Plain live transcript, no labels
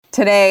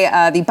Today,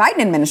 the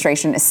Biden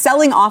administration is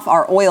selling off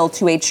our oil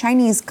to a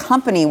Chinese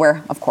company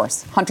where, of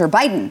course, Hunter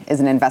Biden is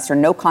an investor.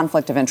 No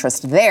conflict of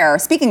interest there.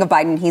 Speaking of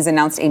Biden, he's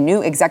announced a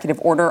new executive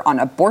order on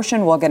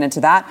abortion. We'll get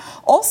into that.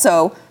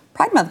 Also,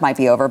 Pride Month might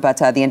be over, but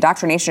the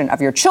indoctrination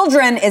of your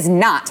children is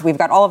not. We've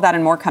got all of that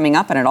and more coming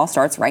up, and it all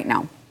starts right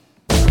now.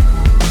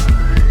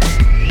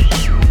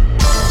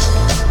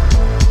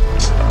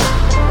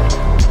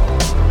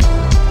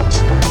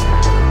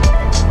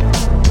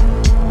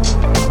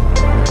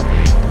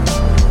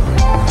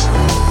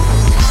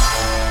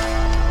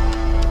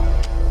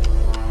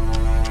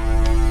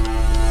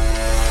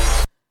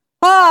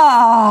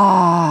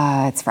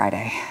 It's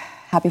Friday.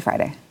 Happy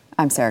Friday.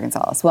 I'm Sarah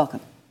Gonzalez. Welcome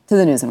to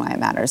the news and why it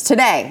matters.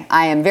 Today,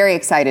 I am very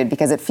excited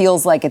because it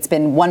feels like it's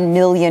been 1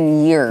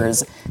 million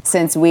years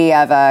since we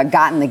have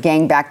gotten the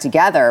gang back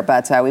together.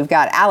 But we've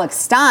got Alex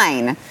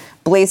Stein,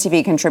 Blaze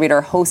TV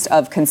contributor, host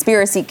of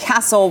Conspiracy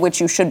Castle,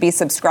 which you should be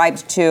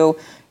subscribed to,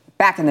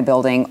 back in the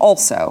building.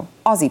 Also,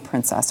 Aussie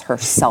princess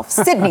herself,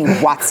 Sydney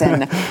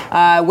Watson,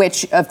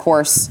 which, of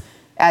course,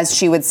 as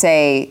she would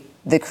say,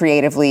 the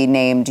creatively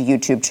named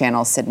YouTube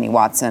channel Sydney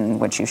Watson,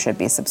 which you should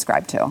be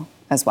subscribed to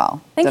as well.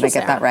 Thank Did you, I get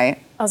Sarah. that right?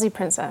 Aussie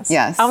princess.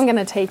 Yes. I'm going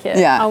to take it.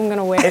 Yeah. I'm going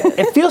to wear it.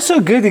 It feels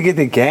so good to get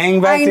the gang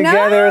back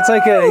together. It's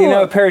like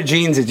a pair of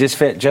jeans that just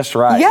fit just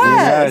right.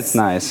 Yes. It's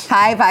nice.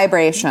 High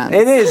vibrations.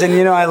 It is,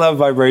 and I love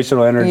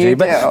vibrational energy. You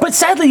But do.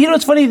 sadly,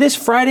 it's funny, this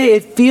Friday,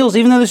 it feels,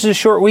 even though this is a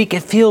short week,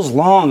 it feels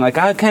long. Like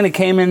I kind of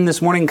came in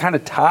this morning kind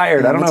of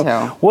tired. I don't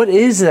know. Too. What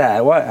is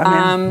that?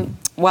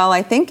 Well,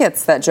 I think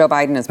it's that Joe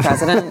Biden is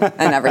president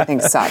and everything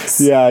sucks.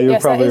 Yeah, you're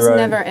probably that is right.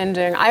 never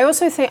ending. I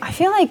also think, I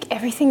feel like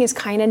everything is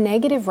kind of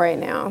negative right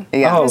now.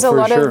 Yeah. There's a for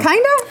lot sure. of...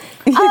 Kind of?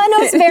 I know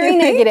it's very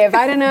negative.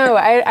 I don't know.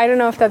 I don't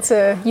know if that's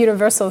a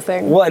universal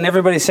thing. Well, and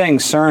everybody's saying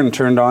CERN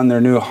turned on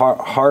their new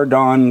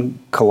Hadron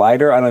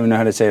Collider. I don't even know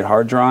how to say it.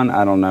 Hadron?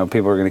 I don't know.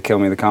 People are going to kill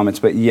me in the comments.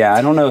 But yeah,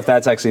 I don't know if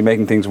that's actually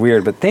making things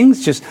weird. But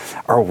things just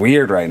are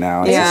weird right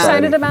now. Are you Yeah.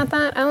 excited about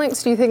that,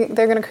 Alex? Do you think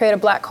they're going to create a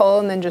black hole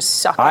and then just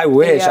suck I up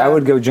wish. the, I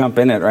would go jump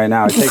in it right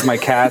now. I'd take my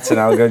cats and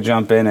I would go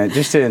jump in it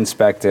just to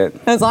inspect it.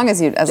 As long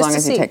as you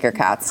see. take your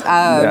cats.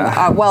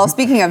 Yeah. Well,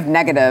 speaking of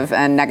negative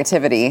and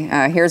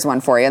negativity, here's one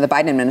for you. The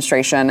Biden administration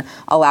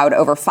allowed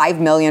over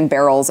 5 million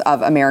barrels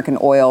of American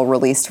oil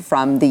released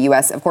from the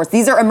U.S. Of course,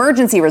 these are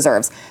emergency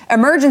reserves.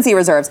 Emergency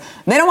reserves.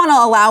 They don't want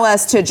to allow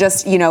us to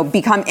just,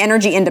 become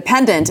energy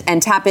independent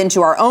and tap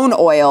into our own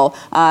oil.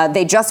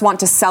 They just want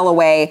to sell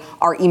away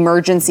our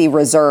emergency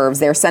reserves.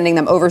 They're sending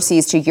them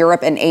overseas to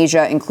Europe and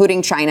Asia,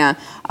 including China,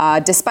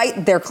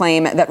 despite their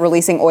claim that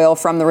releasing oil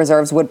from the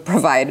reserves would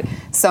provide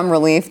some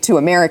relief to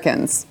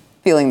Americans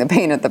feeling the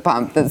pain at the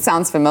pump. That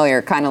sounds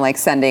familiar, kind of like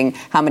sending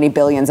how many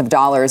billions of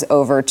dollars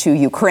over to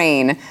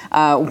Ukraine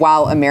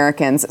while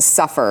Americans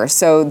suffer.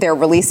 So they're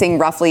releasing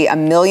roughly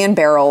 1 million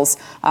barrels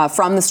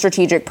from the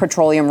Strategic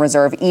Petroleum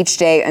Reserve each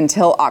day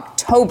until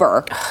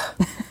October.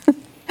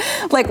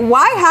 Like,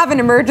 why have an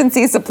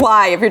emergency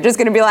supply if you're just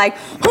going to be like,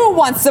 who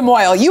wants some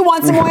oil? You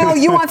want some oil?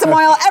 You want some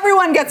oil?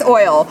 Everyone gets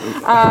oil.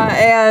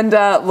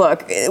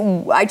 Look,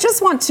 I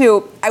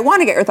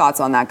want to get your thoughts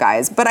on that,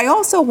 guys. But I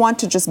also want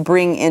to just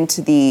bring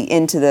into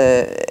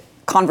the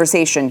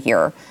conversation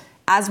here,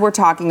 as we're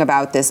talking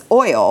about this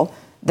oil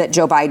that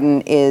Joe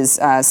Biden is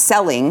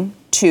selling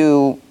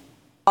to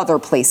other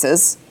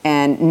places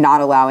and not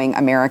allowing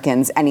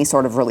Americans any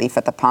sort of relief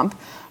at the pump.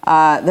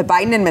 The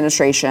Biden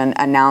administration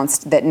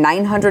announced that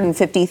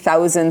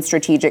 950,000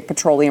 Strategic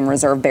Petroleum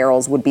Reserve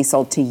barrels would be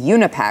sold to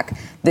Unipec.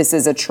 This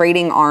is a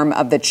trading arm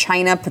of the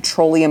China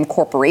Petroleum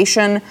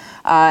Corporation,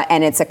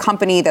 and it's a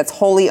company that's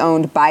wholly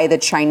owned by the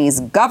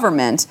Chinese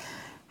government.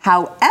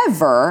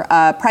 However,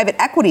 a private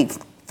equity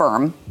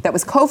firm that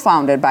was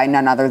co-founded by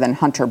none other than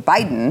Hunter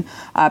Biden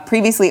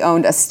previously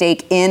owned a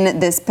stake in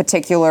this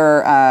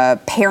particular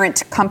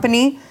parent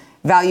company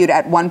valued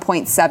at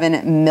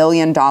 $1.7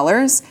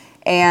 million.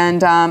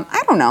 And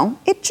I don't know,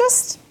 it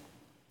just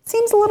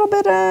seems a little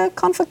bit of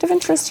conflict of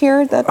interest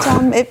here that,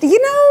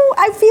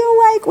 I feel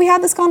like we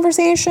had this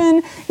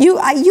conversation. You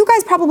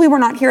guys probably were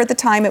not here at the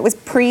time. It was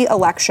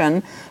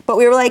pre-election, but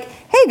we were like,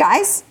 hey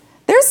guys,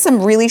 there's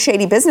some really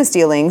shady business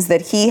dealings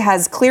that he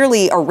has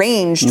clearly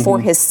arranged for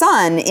his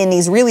son in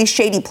these really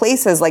shady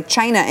places like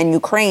China and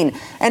Ukraine.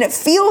 And it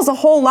feels a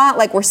whole lot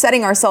like we're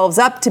setting ourselves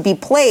up to be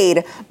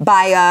played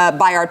by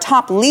our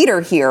top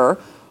leader here,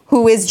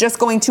 who is just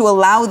going to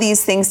allow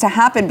these things to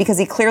happen because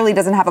he clearly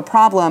doesn't have a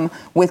problem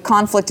with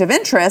conflict of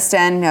interest.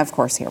 And of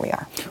course, here we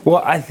are.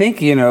 Well, I think,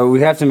 we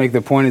have to make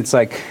the point. It's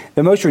like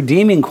the most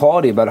redeeming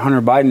quality about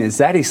Hunter Biden is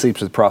that he sleeps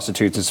with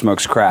prostitutes and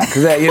smokes crack.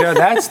 Because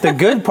that's the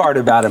good part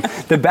about him.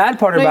 The bad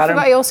part about him.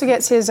 He also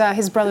gets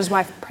his brother's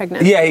wife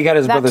pregnant. Yeah, he got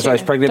his brother's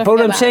wife pregnant. But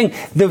what I'm saying,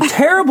 the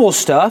terrible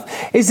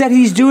stuff is that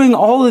he's doing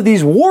all of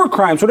these war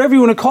crimes, whatever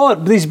you want to call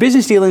it, these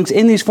business dealings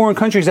in these foreign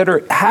countries that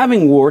are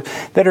having war,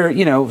 that are,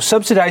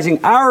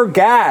 subsidizing our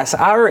gas,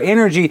 our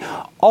energy,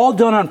 all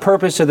done on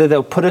purpose so that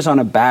they'll put us on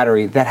a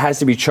battery that has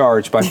to be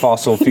charged by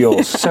fossil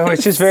fuels. So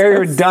it's just very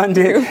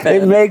redundant.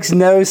 It makes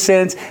no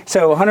sense.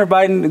 So Hunter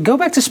Biden, go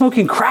back to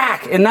smoking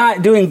crack and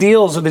not doing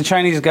deals with the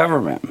Chinese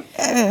government.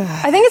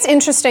 I think it's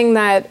interesting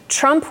that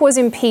Trump was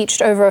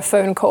impeached over a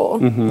phone call.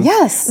 Mm-hmm.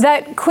 Yes.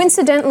 That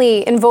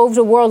coincidentally involved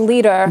a world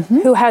leader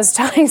who has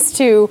ties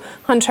to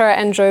Hunter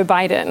and Joe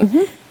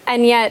Biden.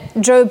 And yet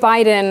Joe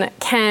Biden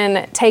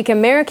can take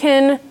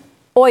American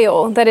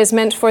oil that is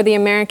meant for the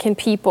American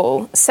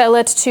people, sell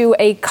it to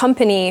a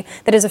company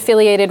that is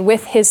affiliated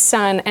with his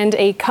son and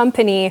a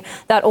company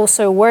that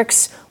also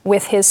works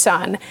with his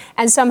son,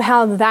 and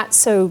somehow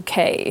that's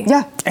okay.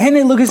 Yeah. And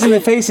they look us in the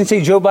face and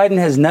say Joe Biden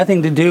has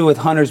nothing to do with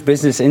Hunter's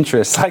business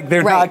interests. Like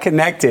they're not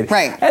connected.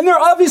 Right. And they're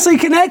obviously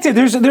connected.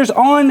 There's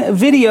on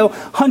video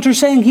Hunter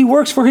saying he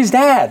works for his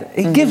dad.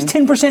 He gives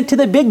 10% to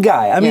the big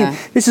guy. I mean,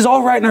 this is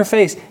all right in our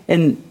face.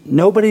 And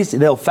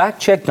they'll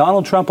fact check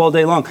Donald Trump all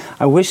day long.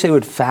 I wish they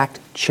would fact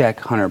check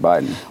Hunter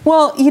Biden.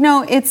 Well, you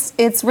know,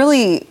 it's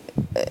really...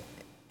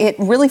 It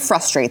really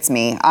frustrates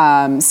me.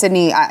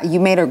 Sydney,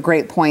 you made a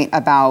great point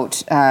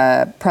about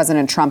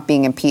President Trump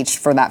being impeached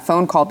for that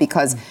phone call,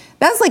 because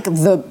that's like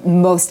the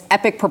most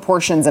epic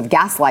proportions of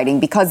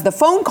gaslighting, because the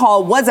phone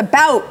call was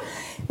about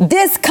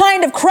this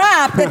kind of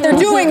crap that they're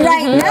doing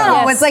right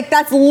now. It's like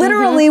that's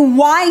literally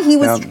why he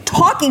was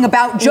talking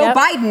about Joe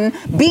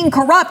Biden being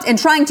corrupt and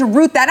trying to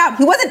root that out.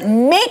 He wasn't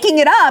making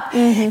it up.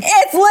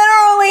 It's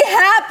literally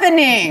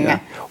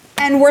happening.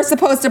 And we're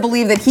supposed to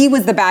believe that he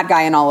was the bad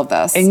guy in all of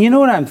this. And you know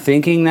what I'm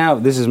thinking now?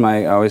 This is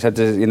I always have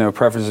to,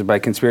 preface it by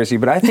conspiracy,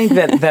 but I think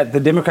that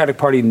the Democratic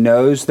Party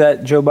knows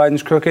that Joe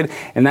Biden's crooked,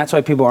 and that's why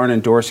people aren't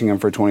endorsing him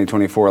for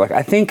 2024.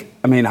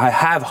 I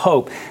have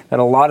hope that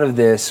a lot of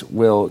this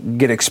will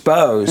get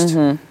exposed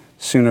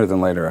sooner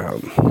than later, I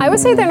hope. I would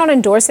say they're not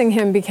endorsing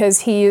him because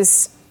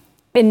he's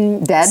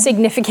in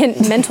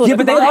significant mental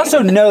but they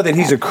also know that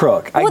he's a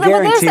crook. I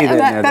guarantee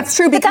that's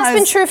true. But that's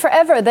been true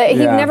forever. That he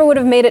never would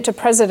have made it to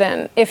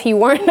president if he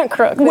weren't a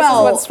crook. This is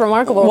what's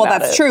remarkable about it. Well,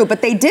 that's true.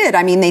 But they did.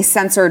 I mean, they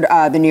censored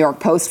the New York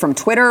Post from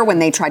Twitter when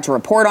they tried to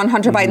report on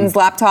Hunter Biden's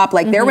laptop.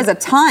 Like, there was a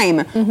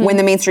time when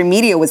the mainstream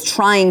media was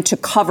trying to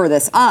cover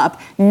this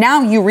up.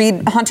 Now you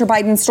read Hunter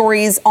Biden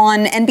stories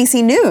on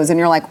NBC News, and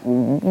you're like,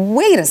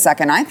 wait a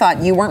second, I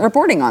thought you weren't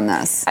reporting on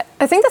this.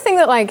 I think the thing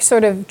that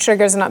sort of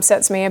triggers and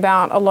upsets me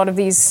about a lot of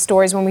these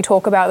stories when we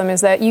talk about them is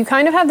that you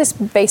kind of have this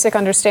basic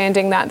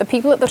understanding that the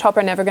people at the top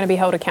are never going to be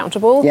held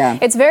accountable. Yeah.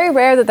 It's very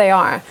rare that they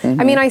are.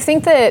 I mean, I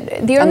think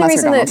that the only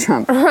reason that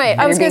Trump. Right,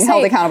 I was going to say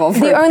held accountable for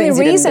the only things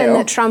reason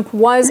that Trump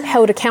was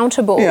held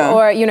accountable,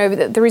 or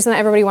the reason that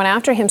everybody went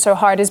after him so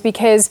hard, is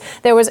because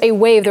there was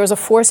a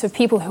force of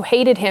people who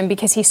hated him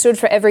because he stood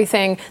for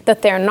everything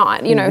that they're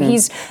not. You know,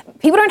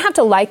 people don't have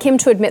to like him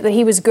to admit that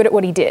he was good at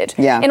what he did.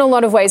 In a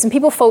lot of ways, and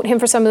people fault him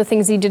for some of the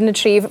things he didn't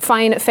achieve.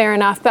 Fine, fair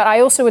enough. But I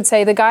also would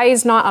say the guy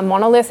is not a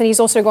monolith, and he's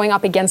also going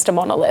up against a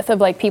monolith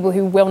of people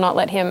who will not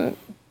let him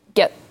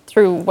get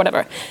through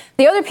whatever.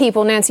 The other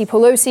people, Nancy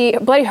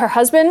Pelosi, bloody her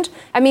husband.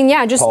 I mean,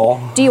 just Paul.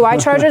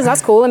 DUI charges.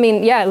 That's cool. I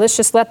mean, let's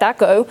just let that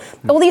go.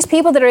 All these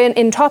people that are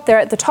in top, they're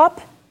at the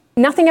top.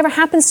 Nothing ever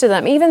happens to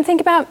them. Even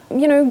think about,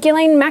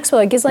 Ghislaine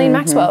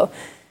Maxwell.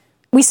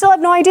 We still have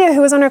no idea who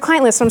was on her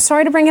client list. I'm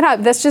sorry to bring it up.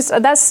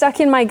 That's stuck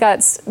in my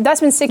guts.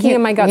 That's been sticking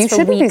in my guts for weeks. You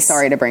shouldn't be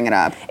sorry to bring it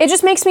up. It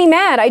just makes me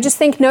mad. I just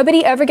think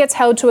nobody ever gets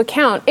held to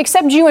account,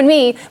 except you and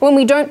me. When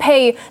we don't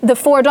pay the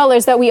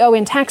 $4 that we owe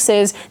in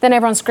taxes, then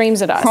everyone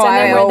screams at us. Oh,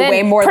 I owe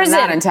way more than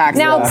that in taxes.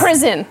 Now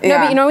prison. No,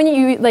 but when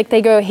you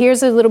they go,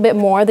 here's a little bit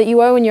more that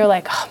you owe, and you're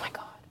like, oh my God.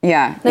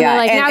 Yeah.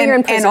 Now you're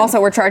in prison. And also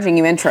we're charging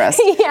you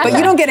interest. But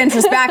you don't get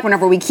interest back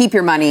whenever we keep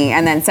your money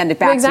and then send it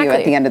back to you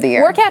at the end of the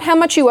year. Work out how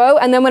much you owe,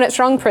 and then when it's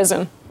wrong,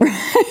 prison.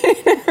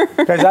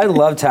 Guys, I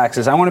love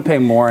taxes. I want to pay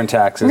more in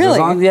taxes.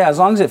 Really? As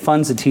long as it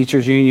funds the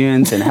teachers'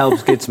 unions and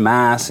helps gets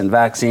masks and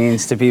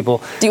vaccines to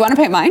people. Do you want to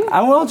pay mine?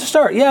 I will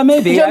start. Yeah,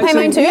 maybe. Do you want to pay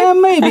mine too? Yeah,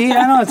 maybe.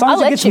 I know. As long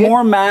as it gets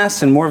more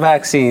masks and more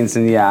vaccines,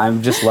 and I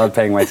just love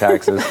paying my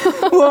taxes.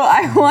 Well,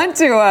 I want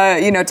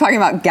to, talking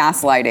about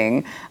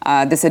gaslighting,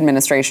 this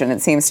administration,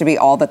 it seems to be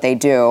all that they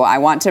do. I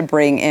want to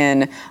bring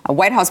in a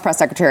White House press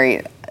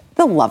secretary,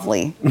 the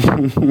lovely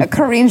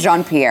Karine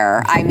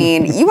Jean-Pierre. I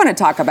mean, you want to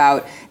talk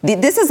about,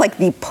 this is like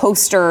the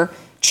poster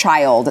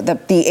child,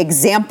 the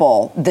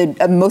example,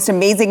 the most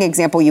amazing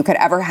example you could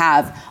ever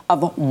have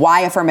of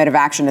why affirmative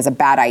action is a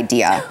bad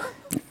idea.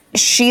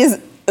 She is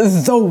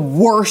the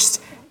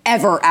worst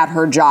ever at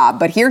her job.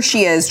 But here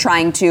she is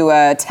trying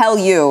to tell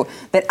you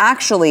that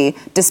actually,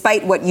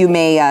 despite what you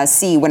may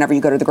see whenever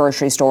you go to the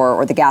grocery store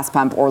or the gas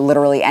pump or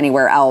literally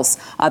anywhere else,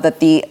 that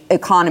the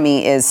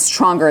economy is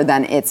stronger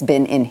than it's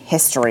been in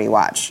history.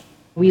 Watch.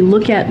 We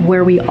look at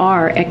where we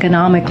are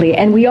economically,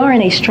 and we are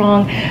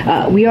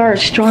we are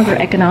stronger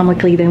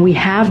economically than we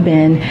have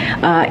been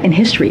in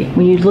history.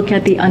 When you look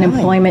at the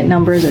unemployment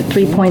numbers at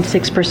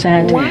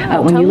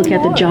 3.6%, when you look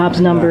at the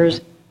jobs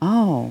numbers.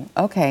 Oh,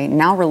 okay.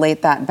 Now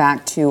relate that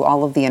back to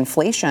all of the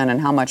inflation and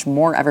how much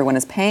more everyone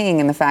is paying,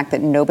 and the fact that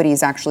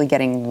nobody's actually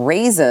getting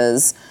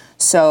raises,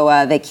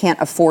 so they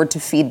can't afford to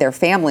feed their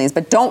families.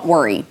 But don't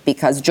worry,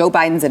 because Joe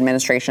Biden's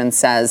administration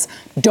says,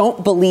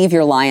 don't believe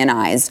your lion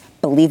eyes.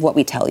 Believe what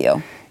we tell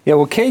you. Yeah,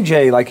 well,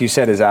 KJ, like you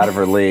said, is out of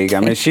her league.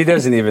 I mean, she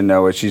doesn't even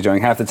know what she's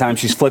doing. Half the time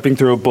she's flipping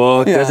through a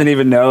book, doesn't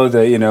even know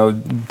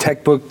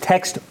the,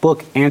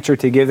 textbook answer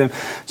to give them.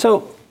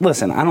 So,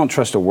 listen, I don't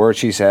trust a word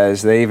she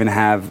says. They even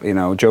have,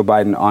 Joe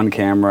Biden on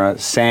camera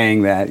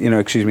saying that, they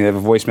have a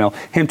voicemail,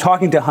 him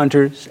talking to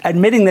hunters,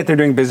 admitting that they're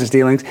doing business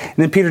dealings, and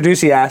then Peter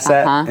Doocy asks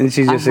that, and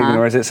she just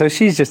ignores it. So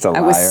she's just a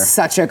liar. It was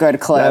such a good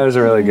clip. That was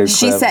a really good clip.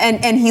 She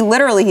said, and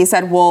he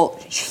said, well,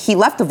 he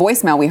left the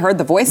voicemail. We heard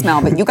the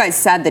voicemail, but you guys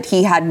said that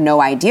he had no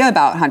idea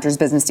about Hunter's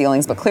business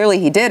dealings, but clearly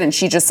he did. And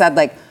she just said,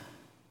 like,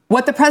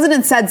 what the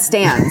president said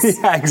stands.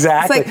 Yeah,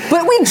 exactly. It's like,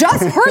 but we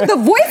just heard the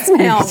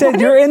voicemail. He said,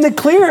 you're in the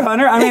clear,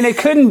 Hunter. I mean, it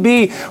couldn't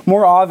be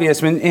more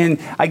obvious. And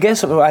I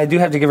guess I do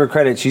have to give her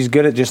credit. She's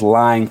good at just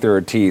lying through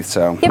her teeth.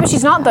 So yeah, but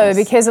she's not, though,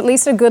 because at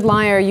least a good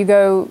liar, you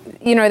go,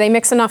 they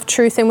mix enough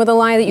truth in with a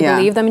lie that you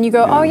believe them, and you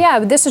go, oh, yeah,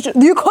 this is the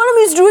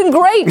economy's doing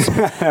great.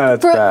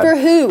 for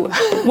who?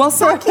 Well,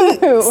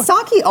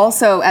 Psaki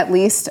also, at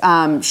least,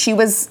 she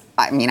was,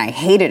 I mean, I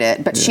hated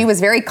it, but she was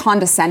very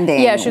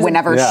condescending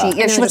whenever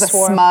she was a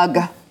smug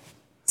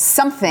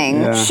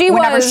something. Yeah.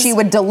 Whenever she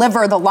would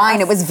deliver the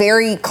line, it was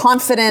very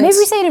confident. Maybe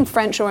we say it in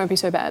French, it won't be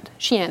so bad.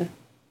 Chien.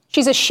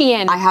 She's a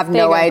chien. I have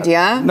no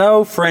idea.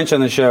 No French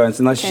on the show,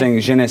 unless you're saying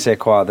je ne sais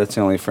quoi. That's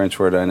the only French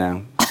word I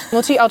know.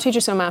 I'll teach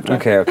you some after.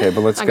 Okay,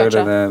 but let's go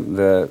to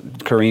the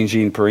Corinne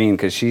Jean Perrine,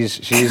 because she's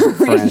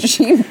French.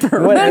 Jean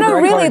Perrine. No,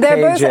 really, they're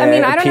both. I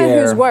mean, I don't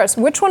know who's worse.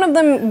 Which one of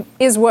them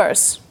is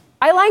worse?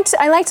 I liked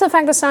the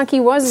fact that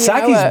Psaki was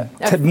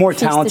Psaki's more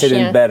talented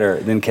and better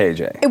than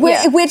KJ.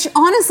 Which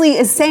honestly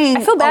is saying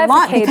I feel bad a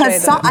lot for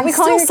KJ,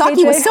 because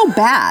Psaki was so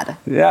bad.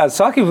 Yeah,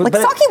 Psaki was.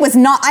 Psaki was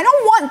not. I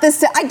don't want this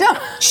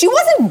to. She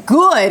wasn't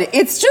good.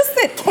 It's just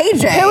that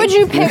KJ. Who would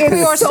you pick for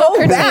your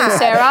soccer team,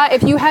 Sarah?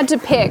 If you had to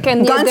pick,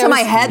 and gun to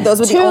my head,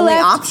 those were the only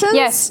options.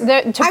 Yes,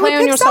 to play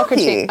on your soccer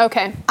team.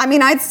 Okay. I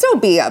mean, I'd still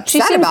be upset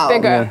she seems about.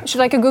 Bigger. Yeah. She's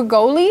like a good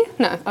goalie.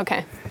 No.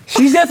 Okay.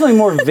 She's definitely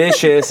more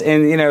vicious,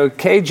 and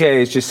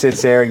KJ just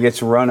sits there and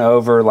gets run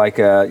over like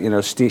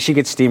she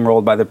gets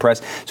steamrolled by the press.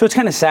 So it's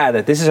kind of sad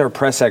that this is our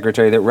press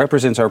secretary that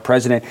represents our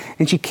president,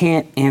 and she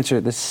can't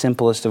answer the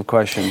simplest of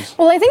questions.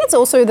 Well, I think it's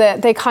also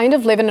that they kind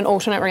of live in an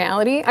alternate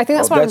reality. I think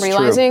that's what I'm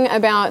realizing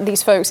about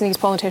these folks and these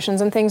politicians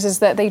and things is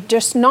that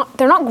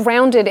they're not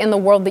grounded in the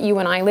world that you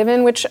and I live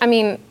in. Which, I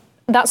mean,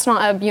 that's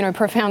not a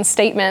profound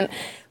statement.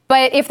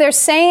 But if they're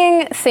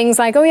saying things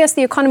like, oh, yes,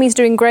 the economy's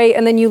doing great,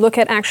 and then you look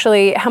at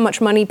actually how much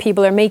money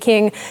people are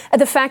making,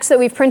 the facts that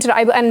we've printed,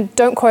 and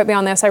don't quote me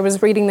on this, I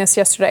was reading this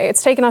yesterday,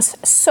 it's taken us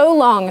so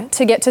long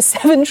to get to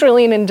 $7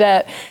 trillion in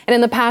debt. And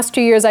in the past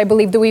 2 years, I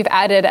believe that we've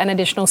added an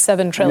additional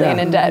 $7 trillion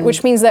in debt,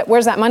 which means that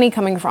where's that money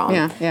coming from?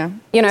 Yeah.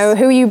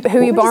 Who are you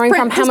borrowing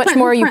from? How much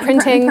more are you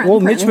printing? Well,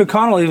 Mitch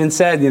McConnell even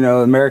said,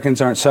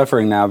 Americans aren't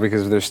suffering now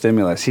because of their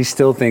stimulus. He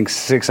still thinks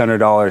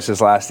 $600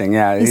 is lasting.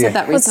 Yeah. He said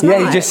that recently.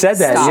 Yeah, he just said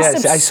that.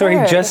 Yes, I saw he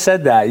just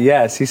said that.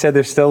 Yes, he said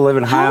they're still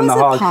living high on the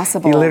hog. How is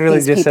it possible he literally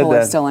these just said people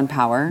that. are still in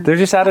power? They're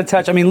just out of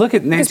touch. I mean, look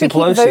at Nancy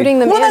Pelosi.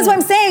 Well, that's what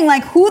I'm saying.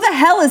 Like, who the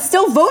hell is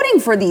still voting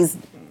for these?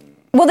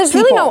 Well, there's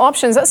really no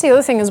options. That's the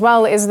other thing as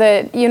well, is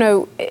that,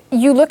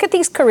 you look at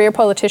these career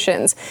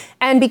politicians,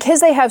 and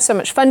because they have so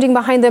much funding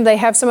behind them, they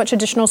have so much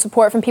additional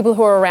support from people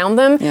who are around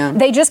them,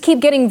 they just keep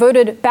getting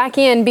voted back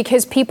in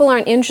because people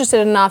aren't interested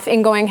enough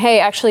in going,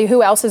 hey, actually,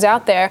 who else is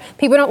out there?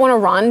 People don't want to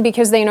run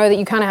because they know that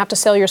you kind of have to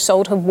sell your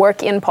soul to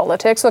work in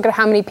politics. Look at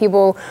how many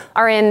people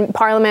are in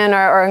Parliament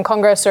or in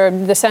Congress or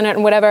the Senate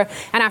and whatever,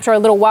 and after a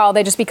little while,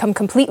 they just become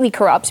completely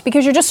corrupt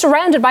because you're just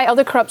surrounded by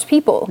other corrupt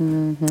people.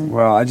 Mm-hmm.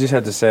 Well, I just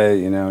had to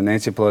say,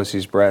 Nancy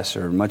Pelosi's breasts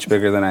are much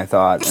bigger than I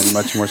thought and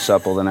much more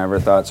supple than I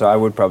ever thought. So I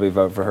would probably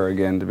vote for her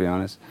again, to be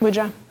honest. Would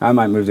you? I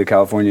might move to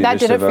California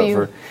just to vote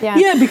for her.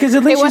 Yeah, because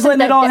at least she's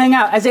letting it all hang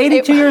out. As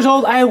 82 years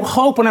old, I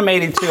hope when I'm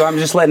 82, I'm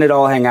just letting it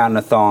all hang out in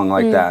a thong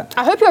like that.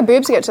 I hope your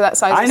boobs get to that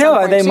size. I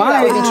know, they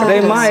might.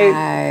 They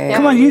might.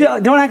 Come on, you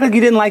don't act like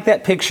you didn't like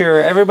that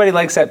picture. Everybody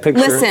likes that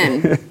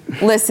picture.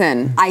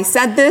 Listen, I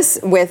said this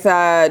with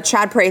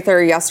Chad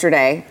Prather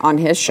yesterday on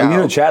his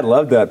show. Chad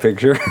loved that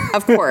picture.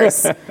 Of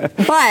course.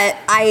 But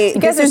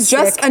this is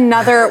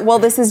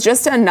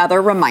just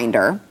another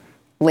reminder,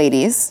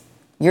 ladies,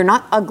 you're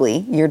not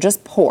ugly, you're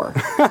just poor.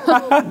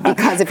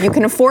 Because if you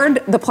can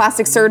afford the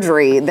plastic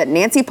surgery that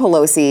Nancy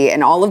Pelosi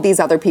and all of these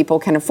other people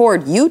can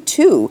afford, you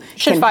too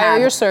should can fire have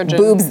your surgeon.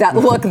 Boobs that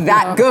look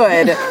that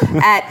good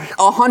at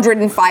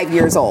 105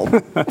 years old.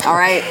 All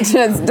right?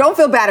 Just don't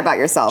feel bad about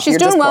yourself. She's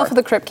doing well for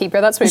the Crypt Keeper.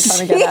 That's what you're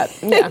trying to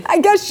get at. Yeah. I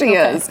guess she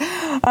is.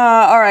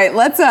 All right,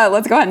 let's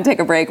go ahead and take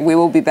a break. We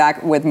will be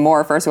back with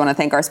more. First, we want to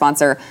thank our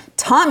sponsor,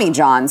 Tommy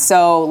John.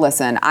 So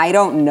listen, I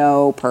don't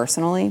know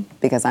personally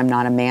because I'm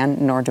not a man,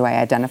 nor do I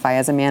identify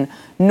as a man,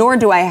 nor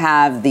do I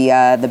have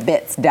the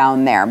bits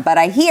down there. But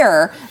I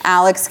hear,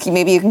 Alex,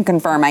 maybe you can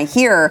confirm, I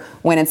hear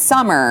when it's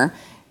summer,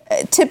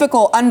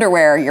 typical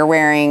underwear you're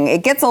wearing,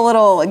 it gets a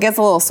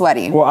little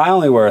sweaty. Well, I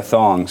only wear a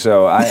thong,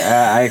 so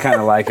I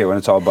kind of like it when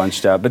it's all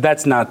bunched up. But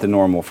that's not the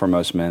normal for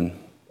most men.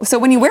 So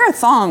when you wear a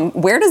thong,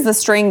 where does the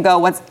string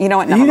go? You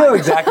know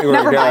exactly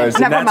where it goes,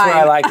 and that's where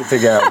I like it to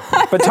go.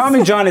 But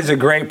Tommy John is a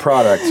great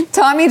product.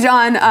 Tommy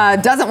John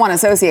doesn't want to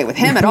associate with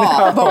him at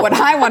all. No. But what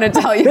I want to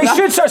tell you, they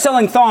should start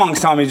selling thongs,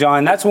 Tommy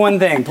John. That's one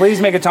thing.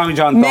 Please make a Tommy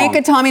John thong. Make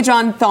a Tommy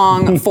John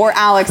thong for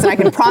Alex, and I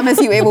can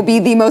promise you it will be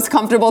the most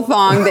comfortable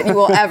thong that you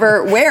will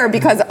ever wear,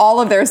 because all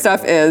of their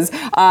stuff is.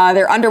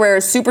 Their underwear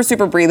is super,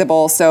 super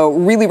breathable, so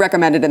really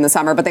recommended in the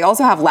summer. But they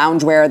also have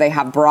loungewear, they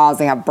have bras,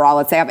 they have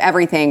bralettes, they have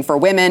everything for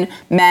women,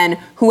 men,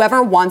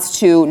 whoever wants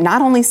to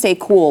not only stay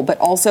cool, but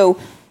also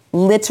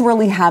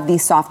literally have the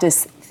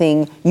softest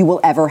thing you will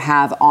ever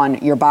have on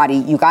your body.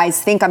 You guys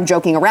think I'm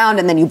joking around,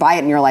 and then you buy it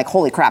and you're like,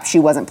 holy crap, she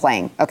wasn't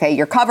playing. Okay,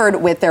 you're covered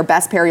with their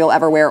best pair you'll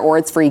ever wear, or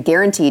it's free,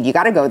 guaranteed. You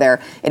got to go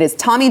there. It is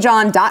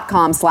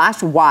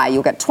TommyJohn.com/Y.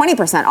 You'll get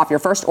 20% off your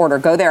first order.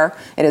 Go there.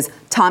 It is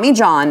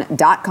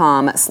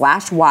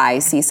TommyJohn.com/Y.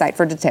 See site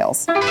for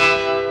details.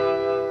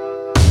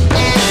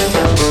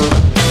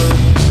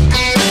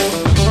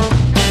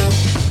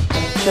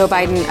 Joe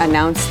Biden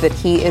announced that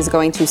he is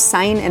going to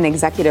sign an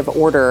executive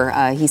order.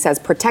 He says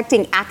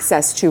protecting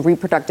access to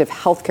reproductive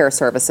health care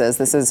services.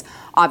 This is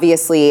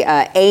obviously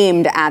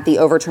aimed at the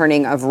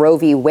overturning of Roe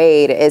v.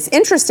 Wade. It's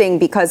interesting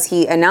because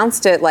he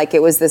announced it like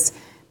it was this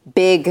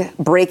big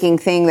breaking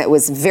thing that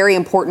was very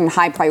important,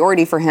 high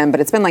priority for him.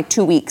 But it's been like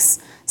 2 weeks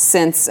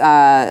since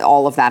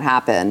all of that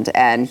happened.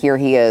 And here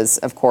he is,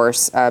 of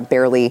course,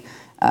 barely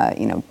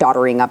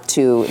doddering up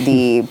to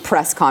the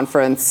press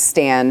conference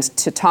stand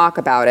to talk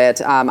about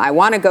it. I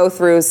want to go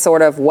through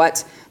sort of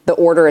what the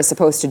order is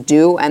supposed to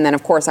do. And then,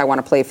 of course, I want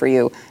to play for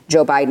you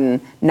Joe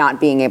Biden not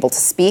being able to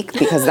speak,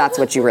 because that's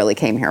what you really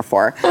came here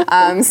for.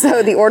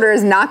 So the order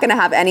is not going to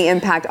have any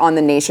impact on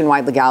the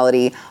nationwide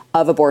legality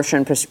of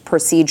abortion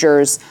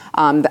procedures.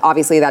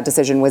 Obviously, that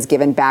decision was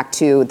given back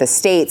to the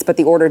states, but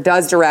the order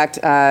does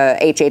direct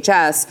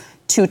HHS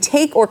to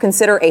take or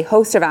consider a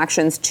host of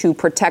actions to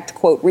protect,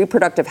 quote,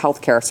 reproductive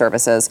health care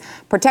services,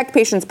 protect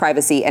patients'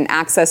 privacy, and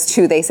access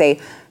to, they say,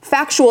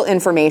 factual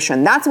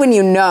information. That's when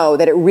you know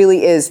that it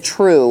really is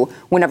true,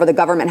 whenever the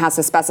government has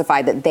to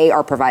specify that they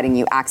are providing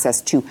you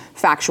access to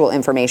factual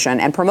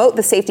information, and promote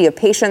the safety of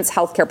patients,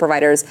 healthcare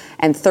providers,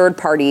 and third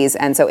parties.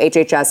 And so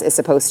HHS is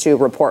supposed to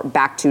report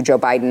back to Joe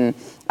Biden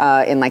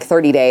in like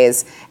 30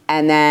 days.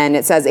 And then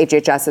it says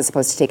HHS is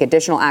supposed to take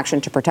additional action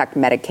to protect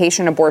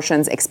medication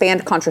abortions,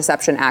 expand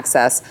contraception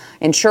access,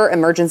 ensure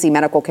emergency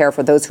medical care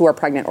for those who are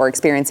pregnant or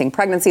experiencing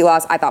pregnancy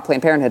loss. I thought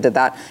Planned Parenthood did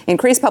that.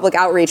 Increase public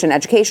outreach and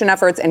education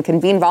efforts, and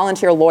convene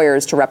volunteer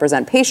lawyers to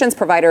represent patients,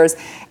 providers,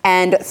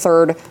 and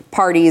third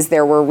parties.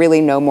 There were really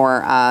no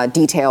more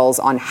details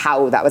on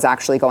how that was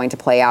actually going to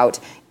play out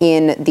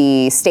in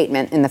the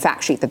statement, in the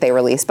fact sheet that they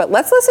released. But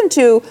let's listen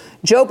to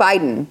Joe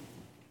Biden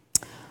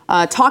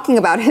talking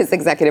about his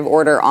executive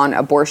order on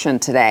abortion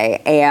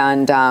today.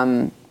 And,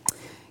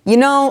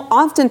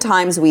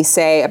 oftentimes we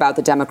say about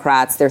the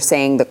Democrats, they're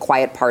saying the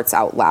quiet parts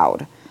out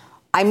loud.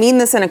 I mean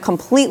this in a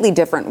completely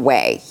different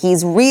way.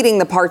 He's reading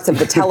the parts of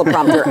the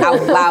teleprompter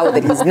out loud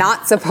that he's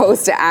not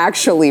supposed to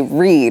actually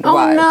read.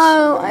 Oh,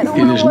 no, I don't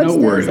know. It is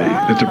noteworthy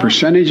that the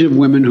percentage of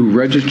women who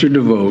register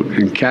to vote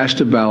and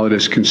cast a ballot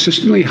is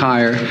consistently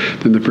higher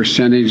than the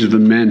percentage of the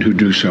men who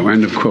do so.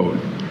 End of quote.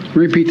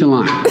 Repeat the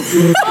line.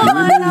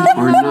 Women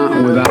are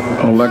not without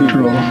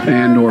electoral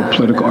and or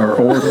political,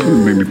 or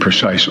maybe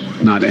precise,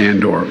 not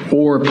and or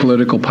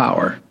political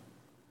power.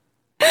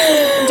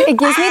 It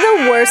gives me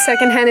the worst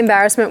secondhand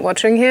embarrassment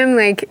watching him.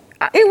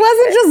 It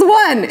wasn't just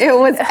one. It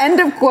was end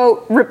of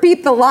quote,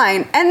 repeat the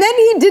line. And then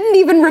he didn't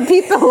even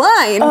repeat the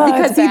line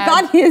because he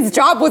thought his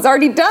job was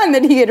already done,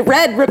 that he had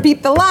read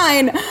repeat the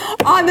line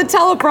on the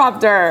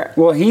teleprompter.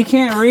 Well, he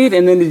can't read.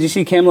 And then did you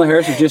see Kamala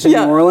Harris was just in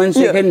New Orleans?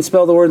 They couldn't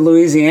spell the word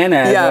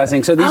Louisiana.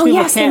 So these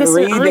people can't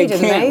read. They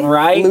can't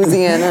write.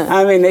 Louisiana.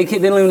 I mean, they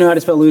don't even know how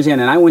to spell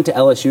Louisiana. And I went to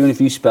LSU, and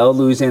if you spelled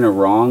Louisiana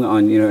wrong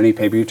on any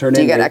paper you turned in,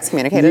 do you get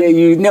excommunicated?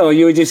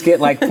 You would just get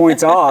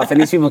points off.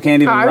 And these people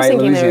can't even write Louisiana. I was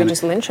thinking they would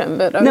just lynch him,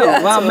 but okay. No.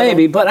 Well,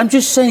 maybe, but I'm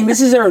just saying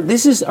this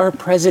is our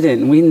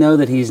president, and we know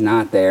that he's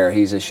not there.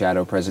 He's a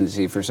shadow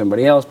presidency for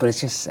somebody else, but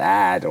it's just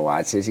sad to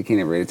watch this. You can't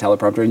even read a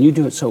teleprompter, and you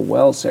do it so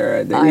well,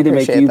 Sarah. They need to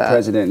make you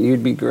president.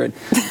 You'd be good.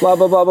 Blah,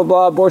 blah, blah, blah,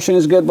 blah. Abortion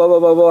is good, blah, blah,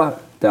 blah, blah.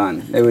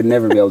 Done. They would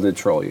never be able to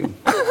troll you.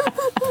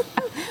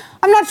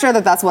 I'm not sure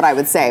that that's what I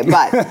would say,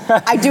 but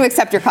I do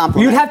accept your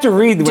compliment. You'd have to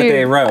read what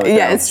they wrote.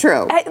 Yeah, it's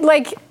true.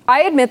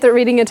 I admit that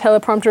reading a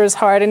teleprompter is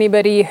hard.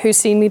 Anybody who's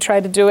seen me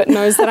try to do it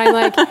knows that I'm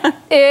like,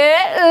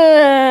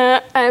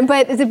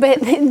 but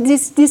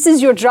this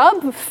is your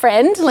job,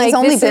 friend. He's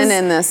only been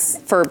in this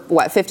for,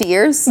 50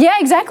 years? Yeah,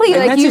 exactly.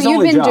 And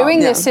you've been job. doing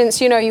this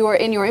since, you were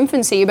in your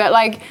infancy, but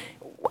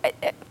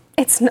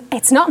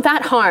it's not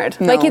that hard.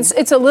 No.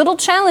 It's a little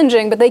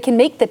challenging, but they can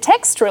make the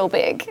text real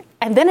big.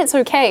 And then it's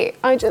okay.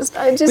 I just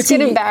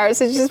get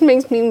embarrassed. It just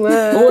makes me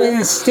mad. Well,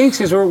 it stinks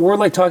because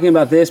we're talking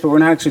about this, but we're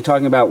not actually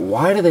talking about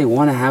why do they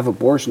want to have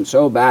abortion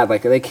so bad?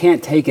 They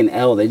can't take an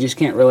L. They just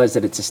can't realize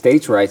that it's a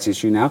states' rights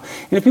issue now.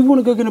 And if people want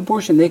to go get an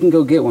abortion, they can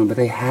go get one, but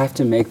they have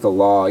to make the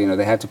law.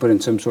 They have to put in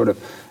some sort of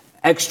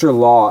extra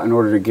law in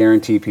order to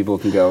guarantee people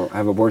can go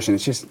have abortion.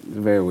 It's just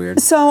very weird.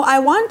 So I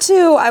want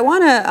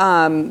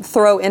to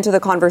throw into the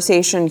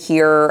conversation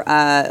here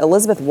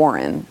Elizabeth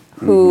Warren,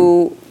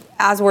 who,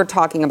 as we're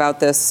talking about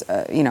this,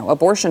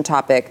 abortion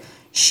topic,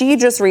 she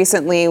just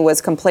recently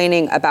was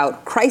complaining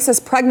about crisis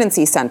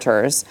pregnancy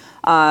centers,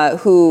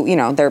 who,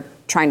 they're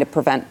trying to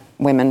prevent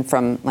women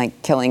from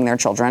killing their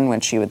children,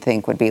 which you would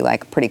think would be a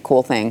pretty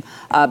cool thing.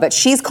 But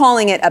she's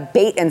calling it a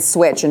bait and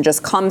switch and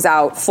just comes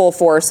out full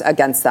force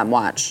against them.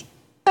 Watch.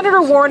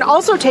 Senator Warren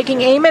also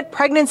taking aim at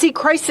pregnancy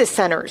crisis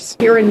centers.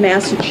 Here in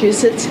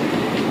Massachusetts,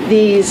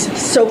 these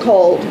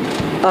so-called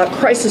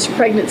crisis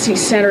pregnancy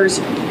centers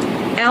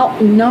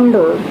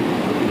outnumber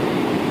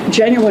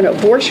genuine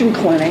abortion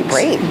clinics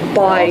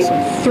by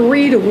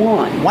 3 to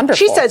 1. Wonderful.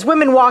 She says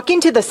women walk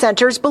into the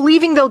centers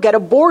believing they'll get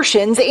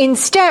abortions.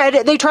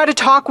 Instead, they try to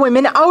talk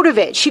women out of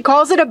it. She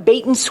calls it a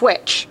bait and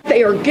switch.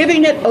 They are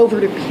giving it over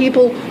to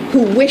people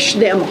who wish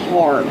them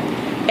harm.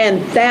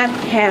 And that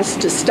has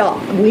to stop.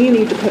 We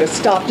need to put a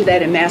stop to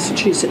that in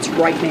Massachusetts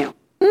right now.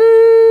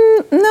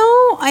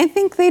 No, I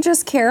think they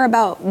just care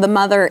about the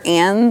mother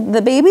and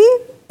the baby.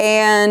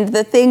 And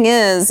the thing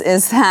is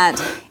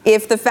that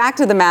if the fact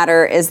of the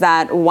matter is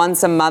that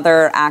once a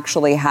mother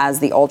actually has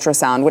the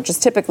ultrasound, which is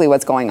typically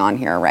what's going on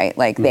here, right?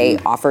 They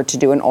offer to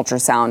do an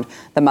ultrasound,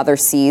 the mother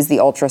sees the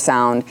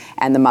ultrasound,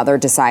 and the mother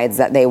decides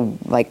that they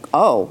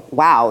oh,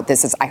 wow,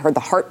 I heard the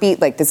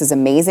heartbeat, this is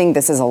amazing,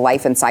 this is a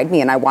life inside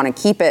me, and I want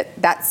to keep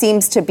it. That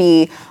seems to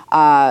be,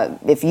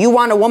 if you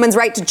want a woman's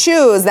right to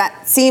choose,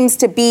 that seems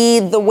to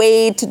be the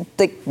way to,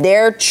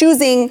 they're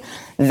choosing.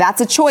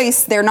 That's a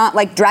choice. They're not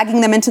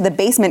dragging them into the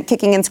basement,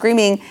 kicking and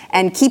screaming,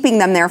 and keeping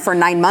them there for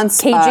 9 months.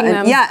 Caging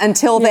them.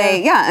 Until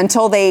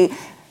they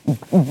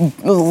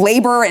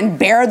labor and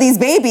bear these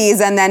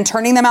babies and then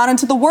turning them out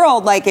into the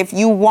world. If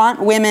you want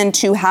women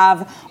to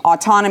have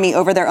autonomy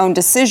over their own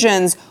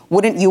decisions,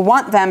 wouldn't you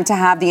want them to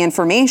have the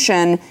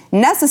information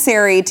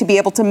necessary to be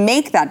able to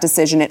make that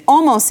decision? It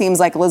almost seems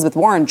like Elizabeth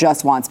Warren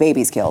just wants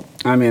babies killed.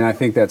 I mean, I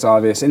think that's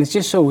obvious. And it's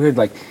just so weird.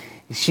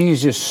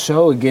 She's just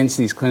so against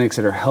these clinics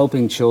that are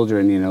helping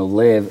children,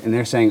 live, and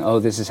they're saying, oh,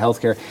 this is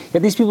healthcare.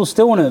 Yet these people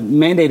still want to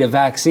mandate a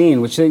vaccine,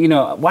 which,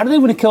 why do they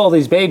want to kill all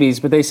these babies,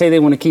 but they say they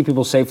want to keep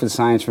people safe with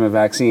science from a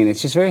vaccine?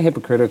 It's just very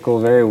hypocritical,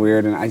 very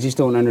weird, and I just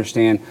don't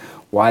understand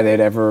why they'd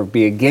ever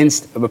be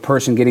against a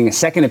person getting a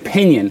second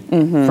opinion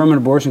from an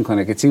abortion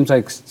clinic. It seems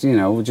like,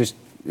 just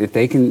if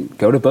they can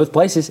go to both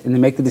places and then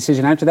make the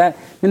decision after that,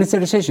 then it's their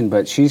decision.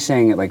 But she's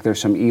saying it like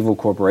there's some evil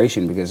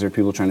corporation because there are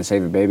people trying to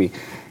save a baby.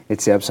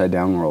 It's the upside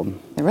down world.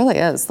 It really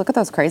is. Look at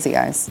those crazy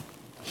eyes.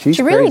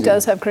 She really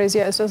does have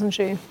crazy eyes, doesn't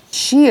she?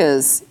 She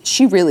is.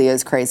 She really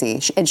is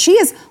crazy. And she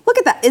is, look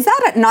at that. Is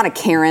that not a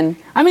Karen?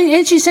 I mean,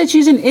 and she said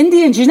she's an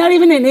Indian. She's not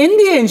even an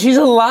Indian. She's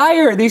a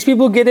liar. These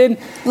people get in.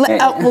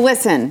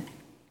 Listen.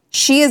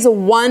 She is a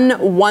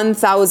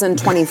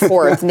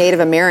 1,024th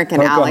Native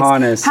American,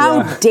 Alex.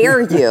 How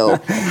dare you?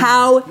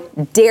 How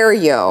dare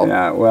you?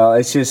 Yeah, well,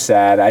 it's just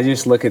sad. I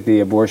just look at the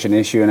abortion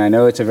issue, and I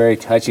know it's a very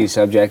touchy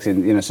subject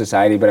in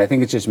society, but I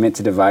think it's just meant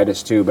to divide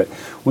us too. But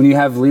when you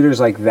have leaders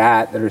like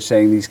that are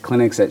saying these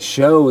clinics that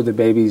show the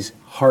baby's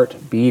heart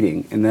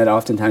beating, and that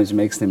oftentimes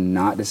makes them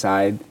not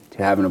decide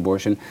to have an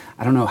abortion,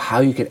 I don't know how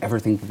you could ever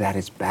think that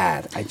is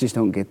bad. I just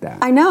don't get that.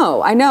 I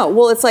know.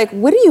 Well, it's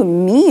what do you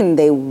mean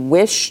they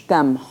wish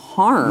them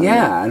harm?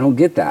 Yeah, I don't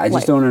get that. I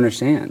just don't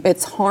understand.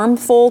 It's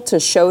harmful to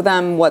show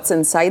them what's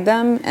inside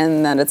them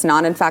and that it's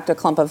not, in fact, a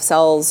clump of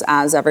cells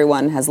as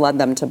everyone has led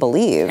them to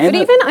believe. But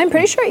I'm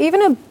pretty sure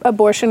even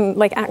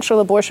abortion, actual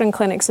abortion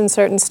clinics in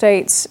certain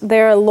states,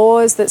 there are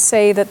laws that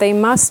say that the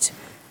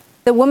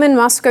woman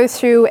must go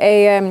through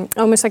a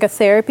almost like a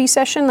therapy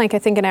session, I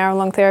think an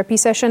hour-long therapy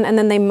session, and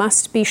then they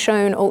must be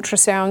shown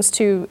ultrasounds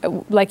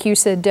to, like you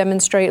said,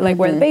 demonstrate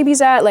where the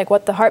baby's at,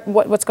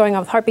 what's going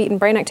on with heartbeat and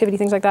brain activity,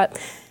 things like that.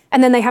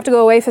 And then they have to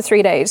go away for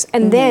 3 days,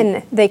 and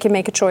then they can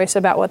make a choice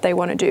about what they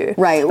want to do.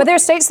 Right. But there are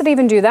states that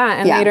even do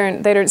that,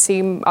 and they don't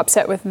seem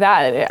upset with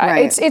that.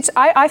 Right.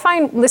 I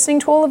find listening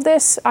to all of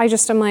this, I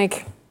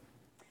think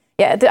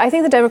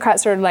the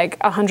Democrats are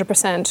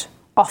 100%.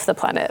 Off the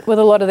planet with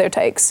a lot of their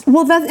takes.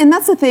 Well,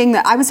 that's the thing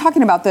that I was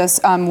talking about this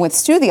with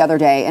Stu the other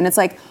day, and it's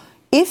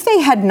if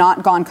they had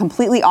not gone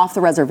completely off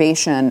the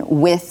reservation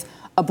with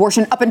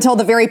abortion up until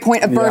the very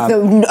point of birth,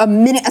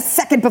 a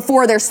second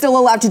before they're still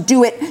allowed to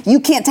do it, you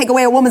can't take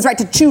away a woman's right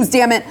to choose,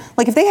 damn it.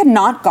 If they had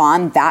not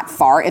gone that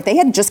far, if they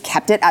had just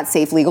kept it at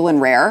safe, legal,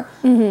 and rare,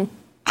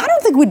 I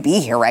don't think we'd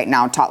be here right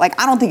now.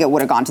 I don't think it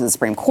would have gone to the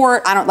Supreme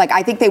Court.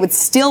 I think they would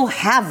still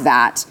have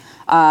that.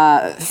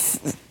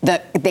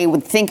 That they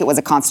would think it was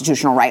a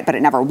constitutional right, but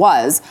it never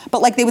was.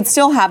 But they would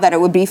still have that it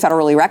would be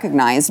federally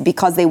recognized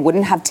because they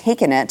wouldn't have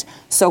taken it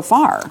so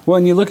far. Well,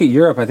 and you look at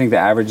Europe, I think the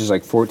average is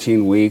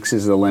 14 weeks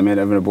is the limit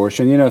of an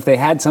abortion. If they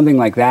had something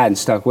like that and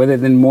stuck with it,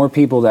 then more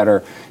people that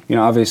are,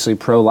 obviously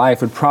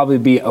pro-life would probably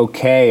be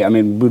okay. I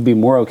mean, would be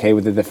more okay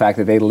with the fact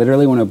that they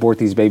literally want to abort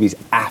these babies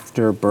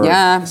after birth.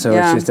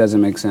 It just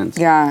doesn't make sense.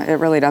 Yeah, it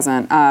really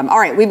doesn't. All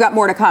right, we've got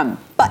more to come.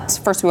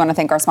 But first, we want to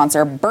thank our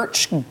sponsor,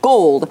 Birch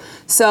Gold.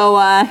 So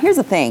here's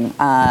the thing.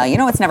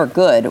 It's never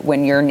good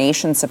when your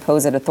nation's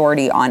supposed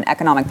authority on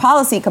economic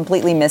policy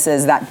completely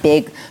misses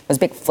those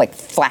big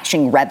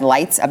flashing red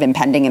lights of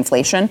impending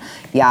inflation.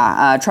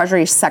 Yeah,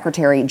 Treasury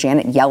Secretary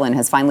Janet Yellen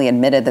has finally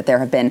admitted that there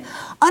have been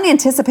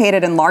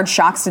unanticipated and large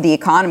shocks to the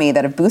economy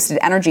that have boosted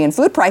energy and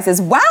food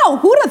prices. Wow,